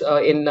village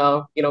in,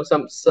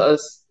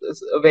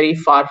 very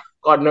far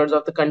corners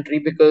of the country,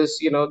 because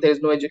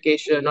there's no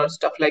education or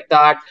stuff like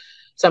that.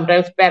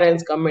 Sometimes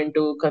parents come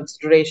into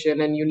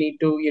consideration, and you need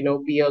to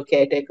be a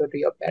caretaker to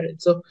your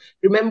parents. So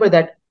remember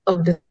that a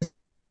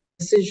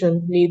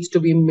decision needs to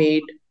be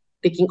made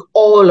taking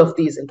all of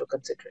these into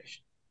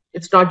consideration.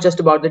 It's not just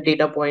about the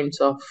data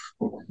points of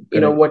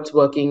what's Correct.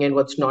 working and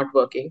what's not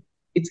working.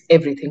 It's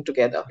everything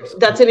together.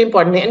 That's an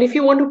important thing. And if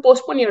you want to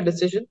postpone your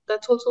decision,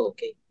 that's also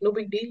okay. No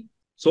big deal.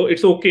 So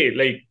it's okay,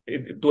 like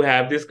to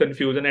have this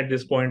confusion at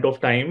this point of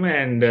time,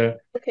 and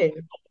Okay.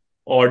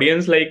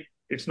 audience, like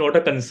it's not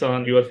a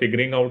concern. You are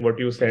figuring out what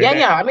you said. Yeah, And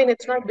yeah. I mean,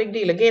 it's not a big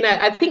deal. Again,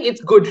 I think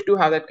it's good to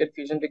have that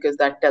confusion, because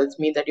that tells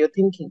me that you're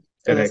thinking,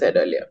 as I correct. said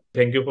earlier.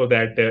 Thank you for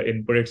that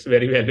input. It's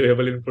very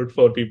valuable input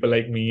for people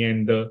like me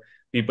and the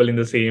people in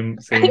the I think same.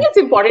 it's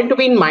important to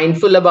be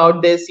mindful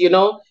about this,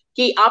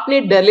 कि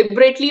आपने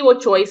deliberately वो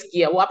choice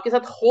किया, वो आपके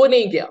साथ हो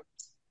नहीं गया.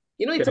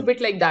 It's a Correct.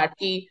 bit like that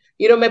कि,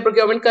 मैं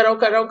procurement कर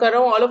रहा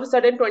हूँ, all of a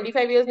sudden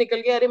 25 years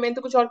निकल गया, अरे मैंने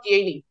तो कुछ और किया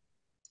ही नहीं.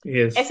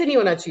 Yes. ऐसे नहीं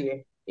होना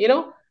चाहिए.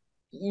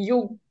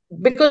 You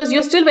because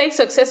you're still very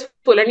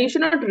successful, and you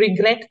should not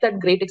regret that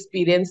great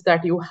experience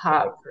that you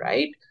have,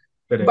 right?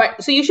 Correct.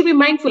 But so you should be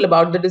mindful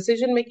about the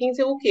decision making.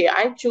 Say, okay,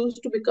 I choose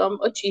to become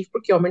a chief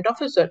procurement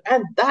officer,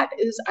 and that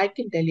is, I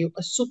can tell you,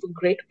 a super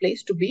great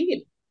place to be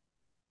in.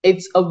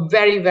 It's a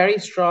very, very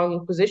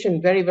strong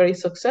position, very, very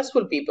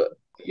successful people.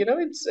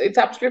 It's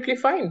absolutely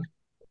fine.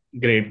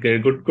 Great,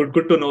 great.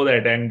 Good to know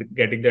that and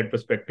getting that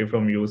perspective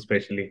from you,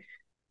 especially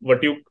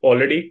what you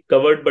already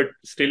covered, but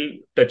still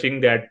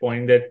touching that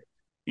point that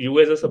you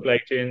as a supply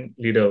chain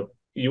leader,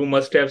 you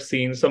must have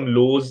seen some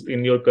lows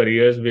in your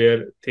careers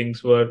where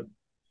things were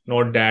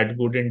not that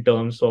good in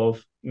terms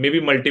of maybe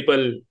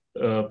multiple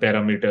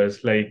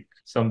parameters, like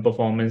some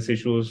performance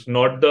issues,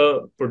 not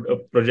the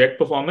project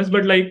performance,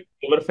 but like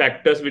there were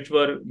factors which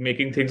were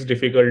making things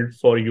difficult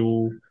for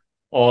you,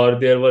 or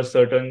there were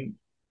certain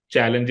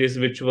challenges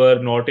which were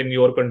not in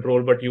your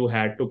control, but you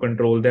had to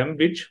control them,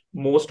 which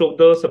most of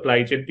the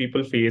supply chain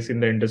people face in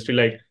the industry.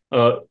 Like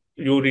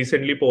you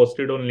recently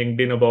posted on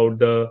LinkedIn about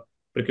the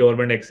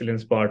procurement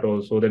excellence part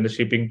also, then the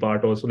shipping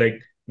part also,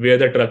 like where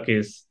the truck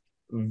is,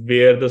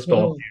 where the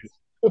stock Hmm. is.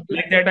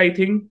 Like that, I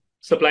think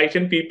supply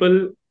chain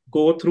people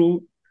go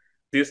through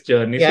this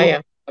journey. Yeah, So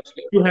yeah,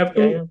 you absolutely. have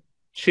Yeah, to yeah.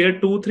 share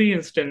two, three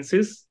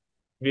instances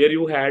where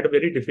you had a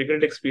very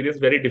difficult experience,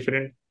 very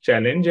different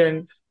challenge,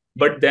 and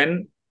but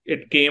then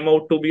it came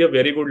out to be a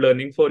very good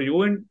learning for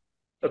you. And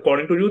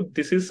according to you,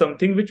 this is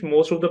something which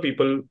most of the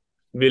people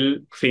will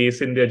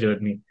face in their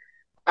journey.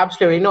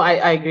 Absolutely. No,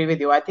 I agree with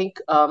you. I think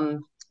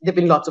there've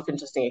been lots of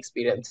interesting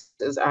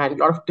experiences and a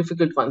lot of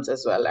difficult ones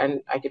as well. And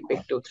I can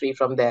pick two, three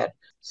from there.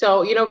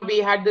 So, we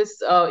had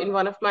this in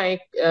one of my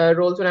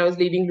roles when I was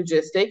leading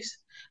logistics.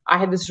 I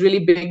had this really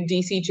big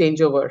DC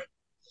changeover,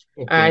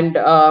 Okay. and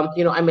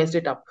I messed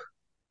it up.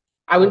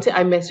 I wouldn't say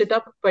I messed it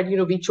up, but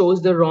we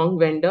chose the wrong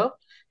vendor.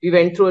 We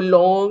went through a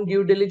long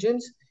due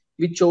diligence.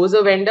 We chose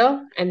a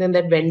vendor, and then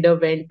that vendor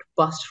went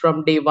bust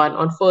from day one.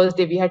 On first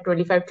day, we had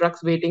 25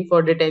 trucks waiting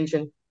for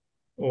detention.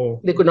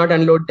 Oh, They could not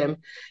unload them.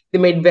 They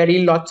made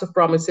very lots of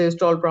promises,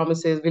 tall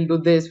promises. We'll do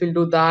this, we'll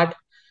do that.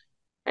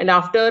 And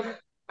after,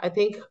 I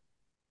think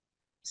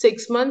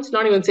 6 months,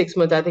 not even 6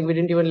 months, I think we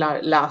didn't even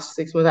last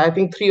 6 months. I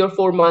think 3 or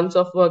 4 months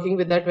of working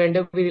with that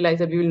vendor, we realized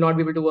that we will not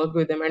be able to work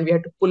with them, and we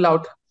had to pull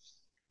out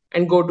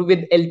and go to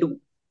with L2.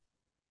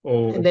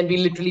 And oh, then we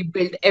literally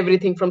built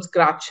everything from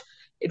scratch.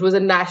 It was a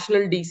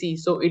national DC,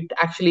 so it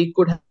actually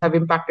could have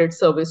impacted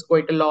service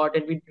quite a lot,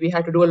 and we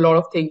had to do a lot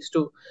of things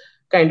to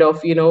kind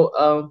of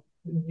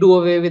do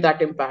away with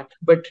that impact.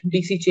 But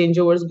DC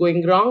changeovers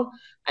going wrong,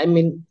 I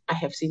mean, I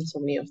have seen so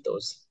many of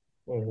those.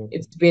 oh.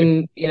 It's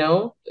been,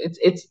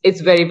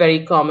 it's very,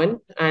 very common,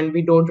 and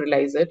we don't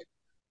realize it,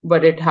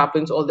 but it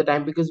happens all the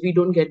time because we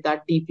don't get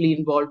that deeply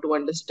involved to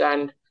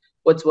understand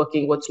what's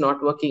working, what's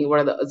not working, what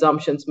are the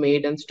assumptions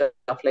made, and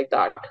stuff like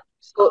that.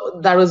 So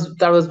that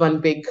was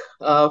one big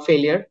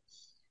failure.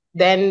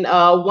 Then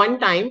one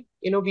time,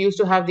 we used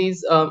to have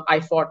these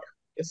IFOT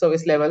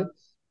service level,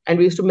 and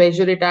we used to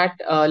measure it at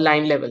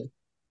line level.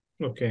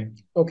 Okay.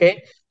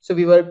 Okay. So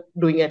we were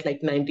doing it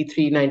like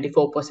 93,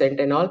 94%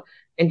 and all.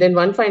 And then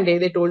one fine day,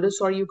 they told us,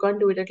 sorry, you can't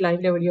do it at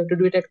line level. You have to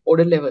do it at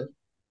order level.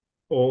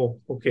 Oh,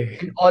 okay.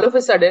 And all of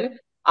a sudden,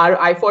 our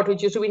IFOT,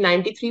 which used to be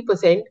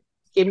 93%,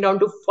 came down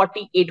to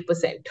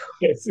 48%.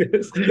 Yes,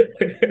 yes.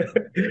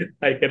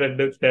 I can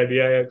understand.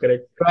 Yeah, yeah,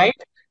 correct. Right.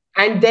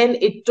 And then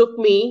it took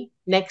me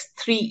next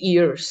 3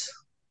 years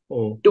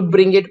Oh, to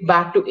bring it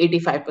back to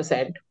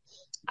 85%.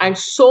 And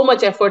so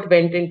much effort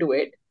went into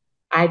it.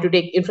 I had to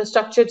take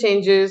infrastructure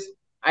changes.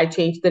 I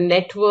changed the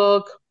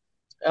network.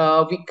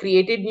 We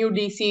created new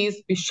DCs.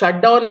 We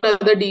shut down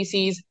other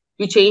DCs.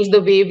 We changed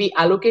the way we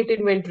allocate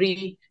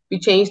inventory. We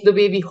changed the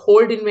way we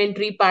hold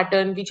inventory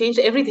pattern. We changed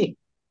everything.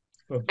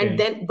 And okay.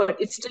 then, but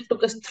it still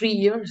took us 3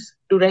 years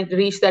to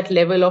reach that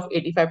level of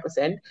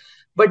 85%.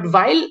 But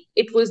while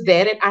it was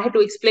there, and I had to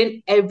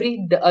explain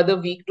every other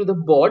week to the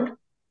board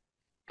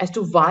as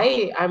to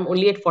why I'm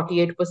only at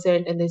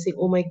 48%. And they say,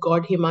 oh my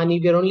God,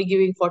 Himani, we're only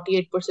giving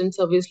 48%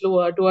 service to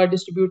our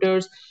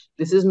distributors.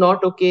 This is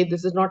not okay.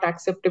 This is not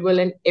acceptable.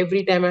 And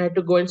every time I had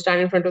to go and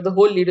stand in front of the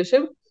whole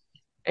leadership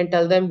and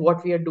tell them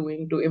what we are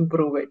doing to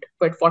improve it.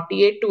 But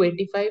 48 to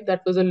 85,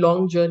 that was a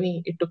long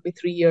journey. It took me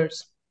 3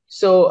 years.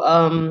 So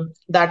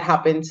that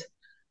happens.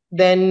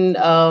 Then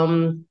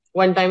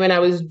one time when I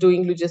was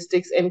doing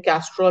logistics in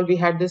Castrol, we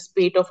had this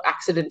spate of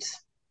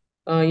accidents.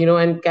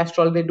 And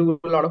Castrol, they do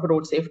a lot of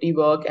road safety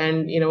work.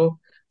 And,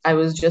 I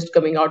was just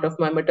coming out of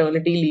my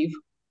maternity leave.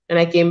 And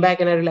I came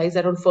back and I realized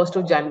that on 1st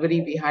of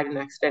January, we had an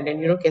accident.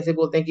 And, kaise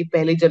bolte hain ki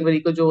pehle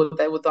January ko jo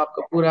hota hai, wo to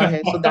aapka pura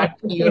hai. So that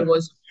year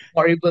was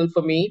horrible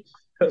for me.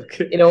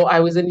 Okay. I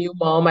was a new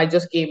mom. I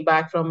just came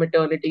back from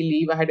maternity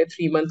leave. I had a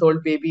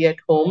 3-month-old baby at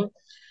home,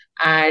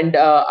 and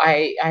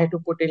I had to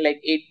put in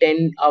like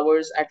 8-10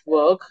 hours at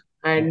work.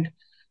 And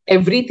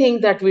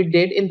everything that we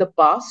did in the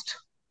past,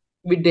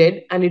 we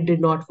did, and it did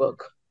not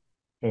work.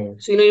 Oh,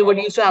 So what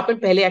used to happen,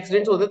 पहले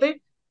accidents होते थे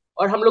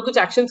और हम लोग कुछ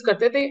actions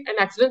करते थे and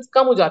accidents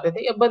कम हो जाते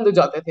थे या बंद हो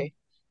जाते थे.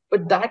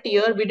 But that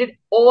year we did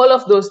all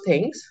of those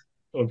things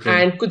okay.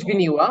 and कुछ भी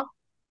नहीं हुआ.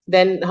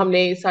 Then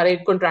हमने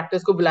सारे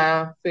contractors को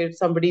बुलाया. फिर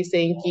somebody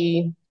saying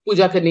कि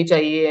पूजा करनी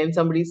चाहिए and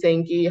somebody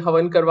saying कि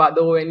हवन करवा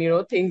दो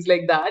and things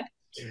like that.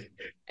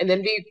 And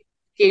then we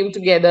came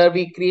together.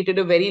 We created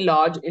a very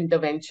large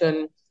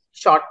intervention,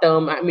 short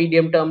term,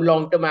 medium term,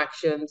 long term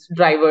actions,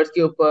 drivers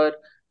के ऊपर,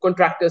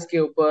 contractors के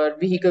ऊपर,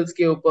 vehicles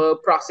के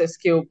ऊपर, process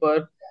के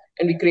ऊपर,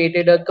 and we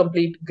created a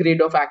complete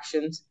grid of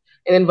actions.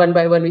 And then one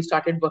by one, we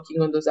started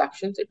working on those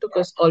actions. It took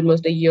us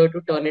almost a year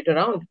to turn it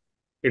around.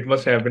 It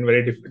must have been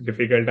very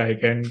difficult. I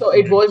can. So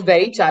it was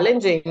very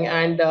challenging,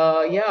 and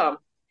yeah,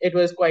 it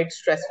was quite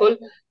stressful.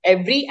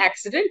 Every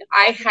accident,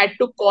 I had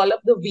to call up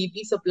the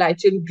VP Supply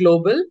Chain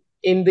Global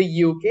in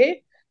the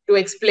UK to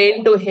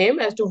explain to him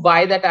as to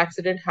why that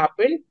accident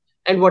happened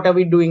and what are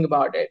we doing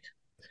about it.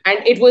 And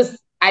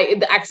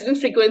the accident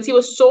frequency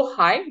was so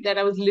high that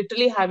I was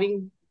literally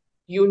having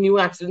new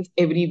accidents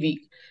every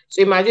week.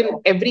 So imagine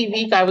every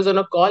week I was on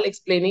a call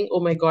explaining, oh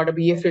my God,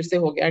 abhi ye fir se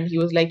ho gaya. And he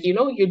was like,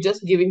 you're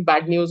just giving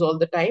bad news all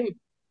the time.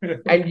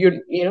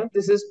 And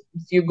this is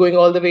you going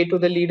all the way to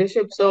the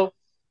leadership. So,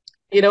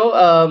 you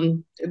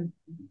know,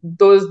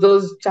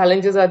 those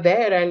challenges are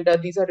there, and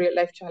these are real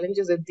life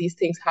challenges if these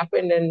things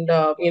happen, and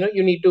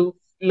you need to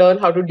learn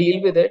how to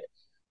deal with it.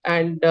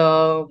 And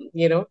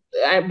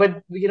but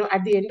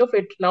at the end of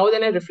it, now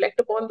then I reflect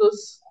upon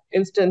those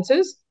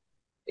instances,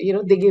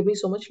 they gave me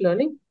so much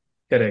learning.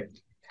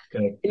 Correct.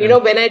 Correct. And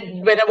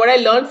And what I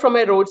learned from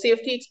my road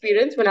safety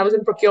experience when I was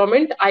in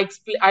procurement, I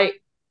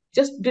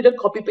just did a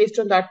copy paste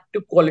on that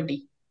to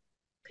quality.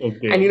 And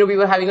okay. we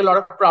were having a lot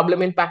of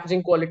problem in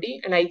packaging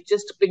quality, and I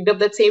just picked up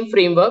that same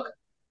framework,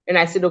 and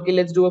I said, okay,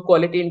 let's do a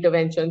quality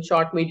intervention,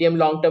 short, medium,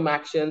 long term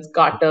actions,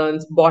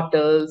 cartons,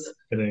 bottles,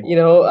 Correct.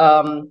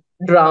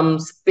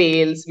 drums,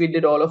 pails. We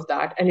did all of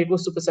that, and it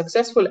was super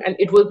successful, and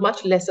it was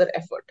much lesser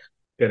effort,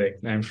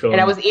 Correct. I'm and I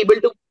sure. was able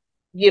to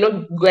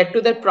get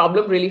to that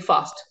problem really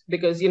fast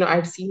because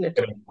I'd seen it.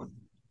 Correct.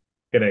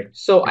 Correct.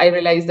 So I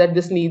realized that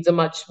this needs a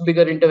much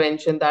bigger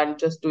intervention than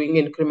just doing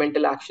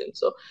incremental action.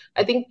 So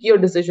I think your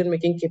decision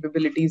making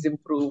capabilities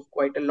improve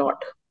quite a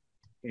lot.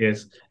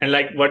 Yes. And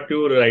like what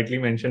you rightly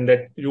mentioned,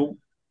 that you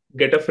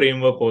get a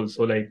framework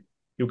also, like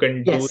you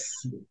can do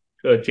Yes.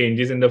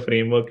 changes in the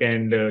framework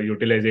and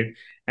utilize it.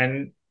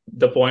 And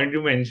the point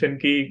you mentioned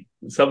कि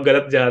सब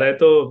गलत जा रहा है,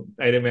 तो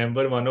I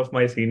remember one of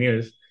my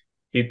seniors,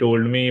 he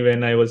told me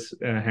when I was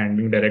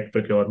handling direct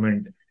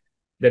procurement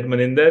that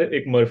Maninder,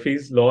 एक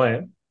Murphy's law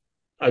है,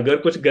 अगर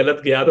कुछ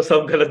गलत गया तो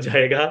सब गलत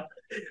जाएगा,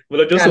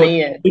 मतलब जो क्या सोच नहीं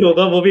है.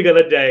 होगा वो भी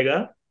गलत जाएगा.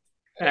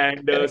 Correct,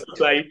 and correct.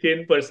 Supply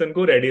chain person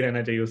को रेडी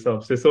रहना चाहिए उस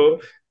हिसाब से. सो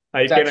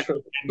I can That's true.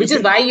 Understand Which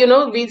is क्योंकि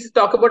why, we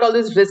talk about all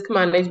this risk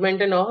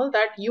management and all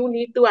that. You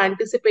need to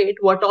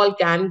anticipate what all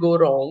can go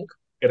wrong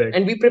correct.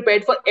 and be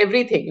prepared for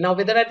everything. Now,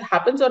 whether that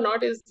happens or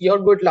not is your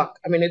good luck.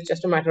 I mean, it's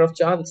just a matter of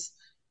chance.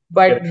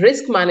 But correct.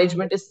 risk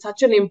management is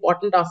such an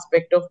important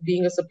aspect of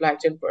being a supply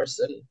chain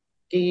person,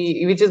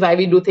 which is why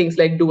we do things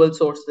like dual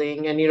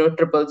sourcing and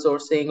triple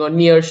sourcing or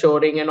near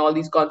shoring and all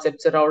these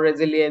concepts around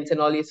resilience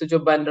and all this जो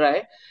बन रहा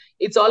है.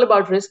 It's all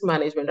about risk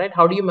management, right?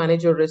 How do you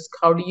manage your risk?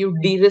 How do you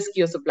de-risk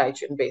your supply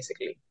chain,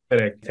 basically?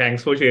 Correct.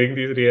 Thanks for sharing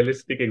these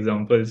realistic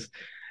examples.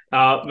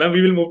 Now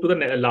we will move to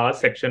the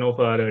last section of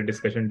our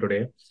discussion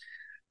today.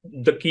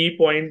 The key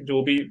point,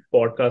 जो भी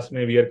podcast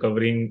में we are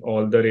covering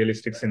all the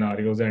realistic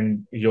scenarios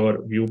and your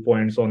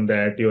viewpoints on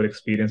that, your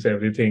experience,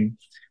 everything.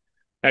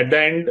 At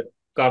the end,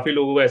 काफी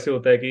लोगों को ऐसे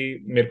होता है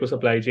कि मेरे को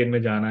सप्लाई चेन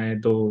में जाना है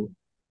तो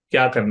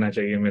क्या करना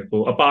चाहिए मेरे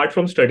को अपार्ट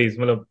फ्रॉम स्टडीज,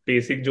 मतलब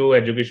बेसिक जो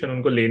एजुकेशन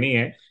उनको लेनी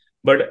है.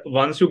 But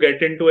once you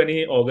get into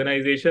any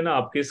organisation,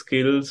 आपके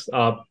स्किल्स,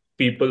 आप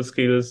people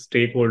skills,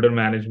 stake holder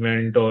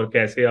management, और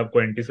कैसे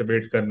आपको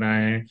एंटिसिपेट करना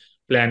है,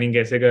 प्लानिंग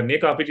कैसे करनी है,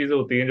 काफी चीजें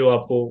होती हैं जो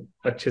आपको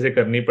अच्छे से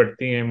करनी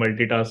पड़ती हैं,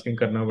 मल्टीटास्किंग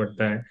करना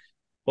पड़ता है.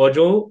 और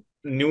जो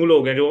न्यू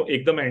लोग हैं जो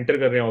एकदम एंटर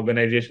कर रहे हैं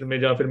ऑर्गेनाइजेशन में,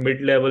 या फिर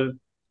मिड लेवल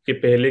के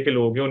पहले के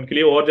लोग हैं, उनके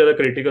लिए और ज्यादा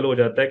क्रिटिकल हो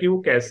जाता है कि वो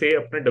कैसे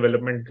अपना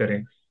डेवलपमेंट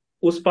करें.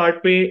 उस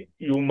पार्ट पे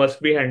you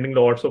must be handling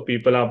lots of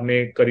people.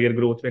 आपने करियर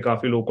ग्रोथ में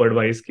काफी लोगों को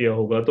एडवाइस किया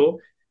होगा, तो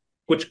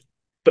कुछ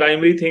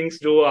प्राइमरी थिंग्स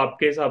जो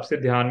आपके हिसाब से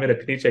ध्यान में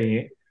रखनी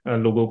चाहिए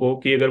लोगों को,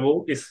 कि अगर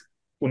वो इस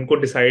उनको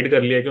डिसाइड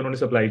कर लिया कि उन्होंने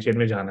सप्लाई चेन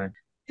में जाना है.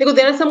 Because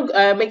there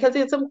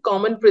are some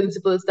common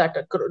principles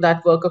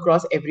that work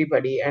across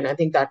everybody, and I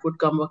think that would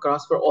come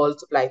across for all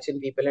supply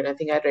chain people. And I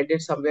think I read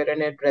it somewhere,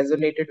 and it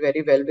resonated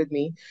very well with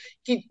me.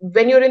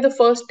 When you're in the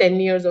first 10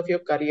 years of your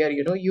career,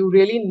 you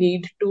really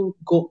need to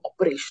go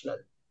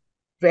operational,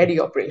 very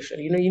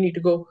operational. You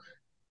need to go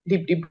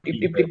deep, deep,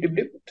 deep, deep, deep, deep,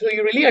 deep. So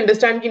you really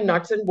understand कि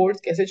nuts and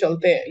bolts कैसे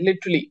चलते हैं,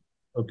 literally.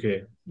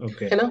 Okay.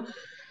 Okay. है ना?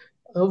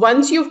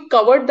 Once you've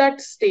covered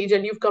that stage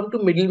and you've come to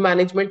middle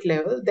management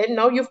level, then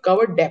now you've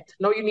covered depth.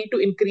 Now you need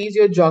to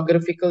increase your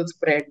geographical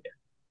spread.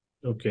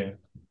 Okay.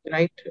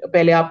 Right.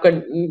 पहले आप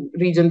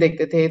reason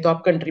देखते थे तो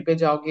आप country पे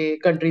जाओगे,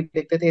 कंट्री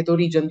देखते थे तो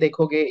रीजन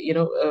देखोगे,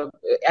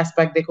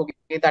 एस्पेक्ट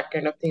देखोगे, दैट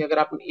काइंड ऑफ थिंग. अगर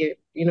आप ये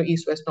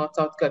ईस्ट वेस्ट नॉर्थ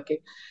साउथ करके,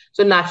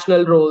 सो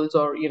नेशनल रोल्स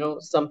और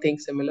समथिंग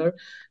सिमिलर.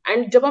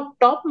 एंड जब आप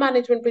टॉप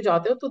मैनेजमेंट पे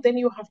जाते हो तो then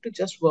you have to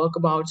just work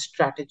about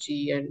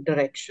strategy and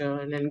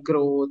direction and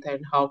growth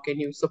and how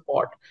can you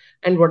support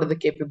and what are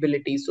the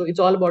capabilities. So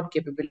it's all about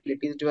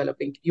capabilities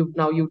developing.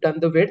 You've done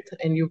the width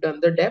and you've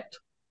done the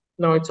depth.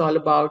 Now it's all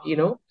about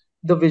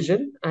the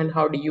vision and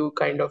how do you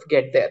kind of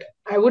get there.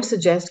 I would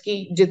suggest कि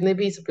जितने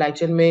भी supply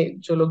chain में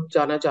जो लोग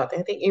जाना चाहते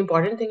हैं, I think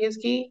important thing is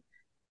कि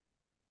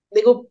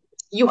देखो,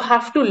 you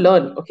have to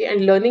learn, okay,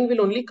 and learning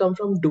will only come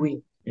from doing.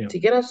 Yeah.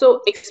 ठीक है ना? So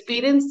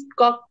experience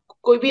का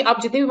कोई भी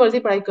आप जितनी भी मर्जी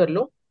पढ़ाई कर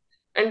लो,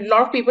 and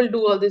lot of people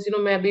do all this,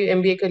 मैं अभी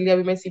MBA कर लिया,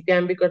 अभी मैं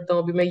CPM भी करता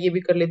हूँ, अभी मैं ये भी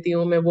कर लेती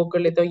हूँ, मैं वो कर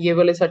लेता हूँ, ये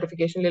वाले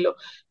सर्टिफिकेशन ले लो.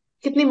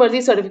 कितनी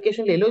मर्जी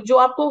सर्टिफिकेशन ले लो, जो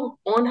आपको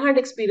ऑन हैंड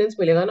एक्सपीरियंस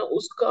मिलेगा ना,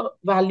 उसका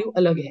वैल्यू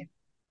अलग है.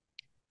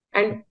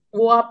 एंड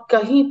वो आप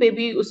कहीं पे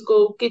भी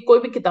उसको कि कोई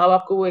भी किताब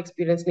आपको वो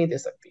एक्सपीरियंस नहीं दे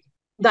सकती.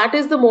 That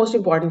is the most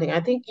important thing. I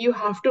think you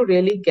have to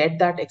really get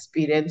that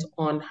experience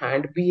on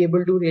hand, be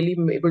able to really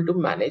able to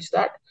manage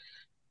that.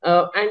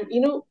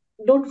 And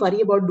don't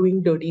worry about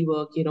doing dirty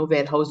work,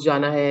 warehouse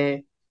jana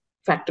hai,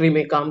 factory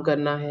mein kaam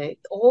karna hai.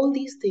 All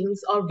these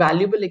things are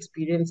valuable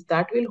experience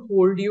that will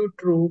hold you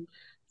true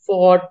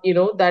for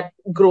that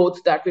growth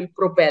that will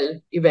propel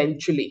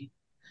eventually.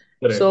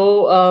 Correct.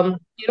 So,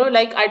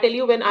 like I tell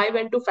you, when I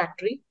went to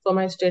factory for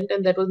my stint,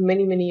 and that was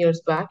many, many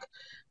years back,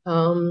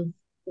 um,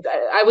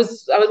 I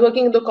was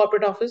working in the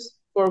corporate office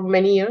for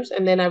many years,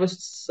 and then I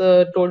was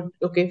told,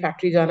 okay,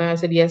 factory jana. I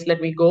said yes,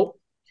 let me go.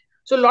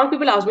 So a lot of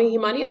people ask me,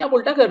 Himani, आप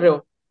उल्टा कर रहे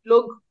हो,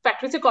 लोग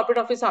factory से corporate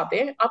office आते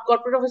हैं, आप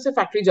कॉर्पोरेट ऑफिस से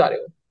फैक्ट्री जा रहे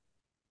हो.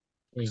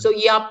 So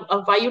yeah,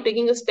 why are you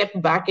taking a step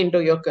back into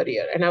your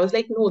career? And I was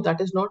like, no,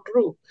 that is not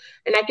true.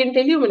 And I can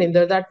tell you,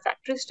 Maninder, that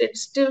factory stint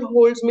still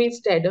holds me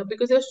steady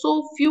because there are so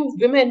few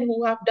women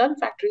who have done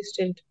factory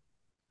stint,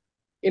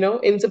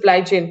 in supply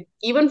chain.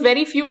 Even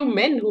very few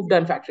men who've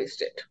done factory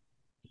stint.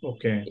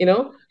 Okay.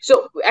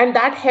 So and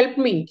that helped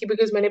me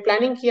because मैंने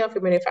planning किया,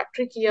 फिर मैंने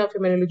factory किया,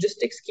 फिर मैंने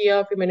logistics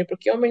किया, फिर मैंने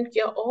procurement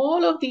किया.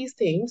 All of these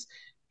things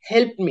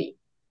helped me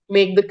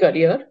make the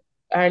career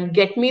and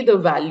get me the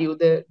value,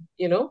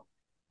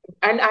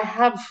 and I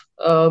have,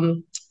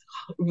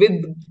 with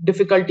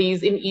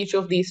difficulties in each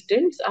of these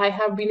stints, I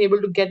have been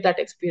able to get that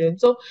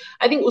experience. So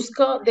I think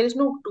there is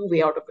no two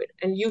way out of it,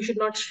 and you should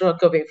not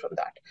shrug away from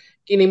that.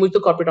 कि नहीं मुझे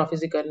तो corporate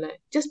office ही करना है.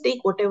 Just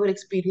take whatever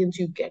experience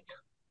you get.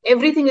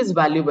 Everything is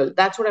valuable.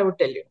 That's what I would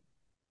tell you.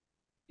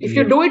 If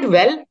you Yeah. do it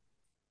well,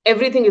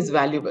 everything is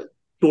valuable.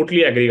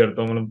 Totally agree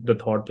करता हूँ the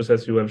thought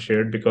process you have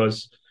shared,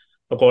 because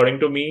according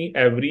to me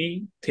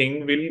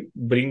everything will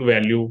bring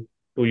value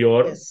to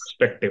your Yes.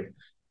 perspective.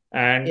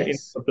 And in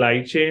Yes. supply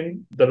chain,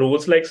 the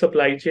roles like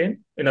supply chain,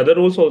 in other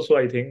roles also,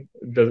 I think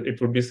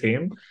it would be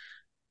same.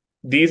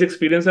 These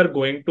experiences are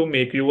going to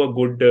make you a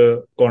good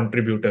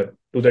contributor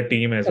to the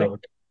team as a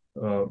Correct.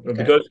 whole. Correct.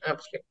 Because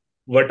Absolutely.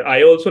 what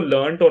I also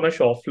learned on a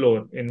shop floor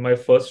in my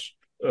first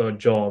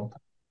job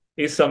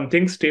is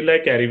something still I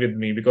carry with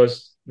me,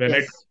 because when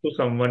I Yes. talk to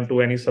someone,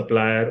 to any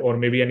supplier or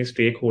maybe any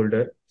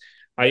stakeholder,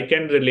 I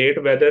can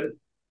relate whether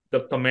the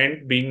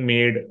comment being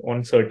made on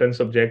certain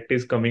subject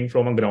is coming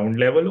from a ground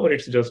level or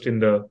it's just in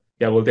the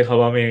क्या बोलते हैं,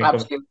 हवा में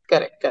Absolutely.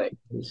 Correct. Correct.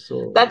 so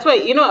That's why,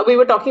 we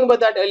were talking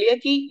about that earlier.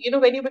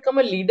 When you become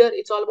a leader,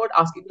 it's all about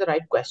asking the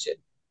right question.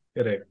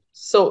 correct.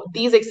 So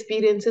these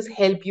experiences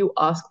help you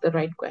ask the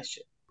right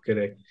question.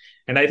 Correct.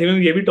 And I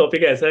think ये भी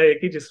topic ऐसा है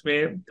कि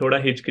जिसमें थोड़ा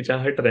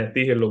हिचकिचाहट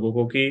रहती है लोगों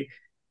को, कि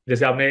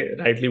जैसे आपने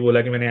राइटली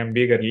बोला कि मैंने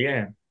एमबीए कर लिया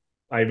है,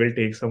 I will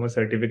take some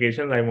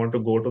certification, I want to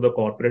go to the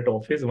corporate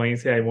office, वहीं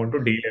से I want to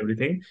deal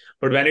everything.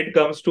 But when it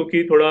comes to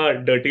कि थोड़ा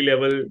डर्टी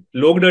लेवल,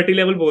 लोग डर्टी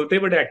लेवल बोलते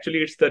हैं, but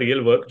actually it's the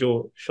real work जो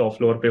shop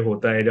floor पे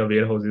होता है या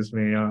वेयर हाउसेस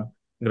में या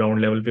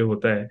ग्राउंड लेवल पे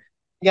होता है.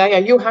 Yeah,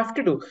 you have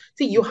to do.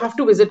 See, you have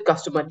to visit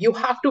customer. You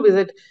have to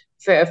visit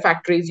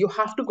factories. You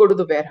have to go to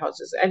the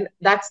warehouses. And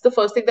that's the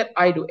first thing that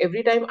I do.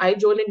 Every time I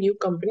join a new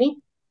company,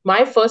 my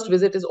first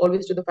visit is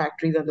always to the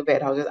factories and the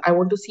warehouses. I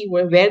want to see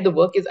where the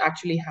work is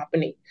actually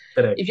happening.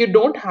 Correct. If you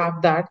don't have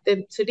that,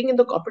 then sitting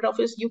in the corporate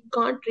office, you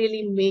can't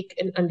really make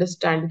and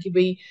understand कि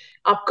भाई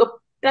आपका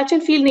touch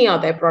and feel नहीं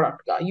आता है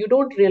product का. You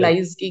don't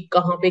realize कि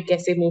कहाँ पे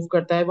कैसे मूव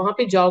करता है. वहां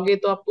पे जाओगे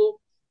तो आपको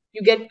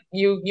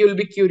you'll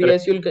be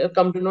curious, you'll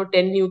come to know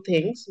 10 new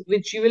things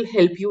which you will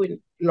help you in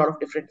a lot of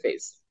different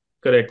ways.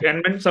 Correct.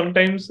 And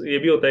sometimes ये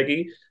भी होता है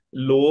कि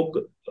लोग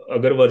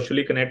अगर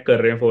वर्चुअली कनेक्ट कर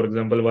रहे हैं, for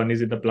example one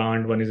is in the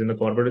plant, one is in the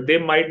corporate, they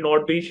might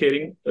not be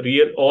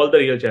sharing all the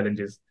real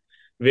challenges.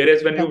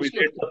 Whereas when you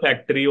visit the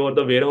factory or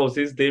the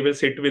warehouses, they will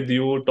sit with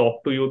you,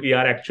 talk to you कि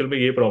यार actual में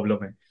ये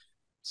problem है.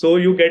 So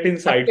you get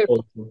insights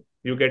also.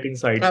 You get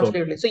insights also.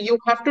 Absolutely. So you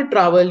have to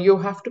travel, you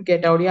have to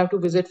get out, you have to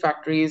visit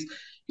factories,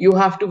 you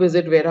have to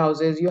visit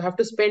warehouses, you have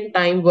to spend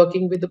time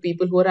working with the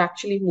people who are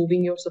actually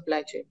moving your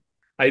supply chain.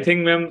 I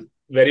think, ma'am,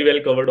 very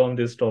well covered on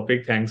this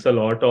topic. Thanks a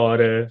lot. Or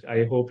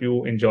I hope you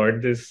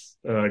enjoyed this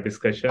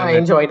discussion. I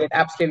enjoyed it.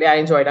 Absolutely. I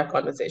enjoyed our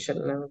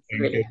conversation.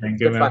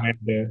 Thank you, ma'am.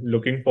 And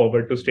looking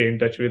forward to stay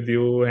in touch with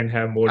you and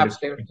have more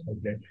Absolutely. discussions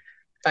like that.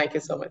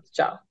 Thank you so much.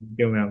 Ciao.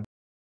 Thank you, ma'am.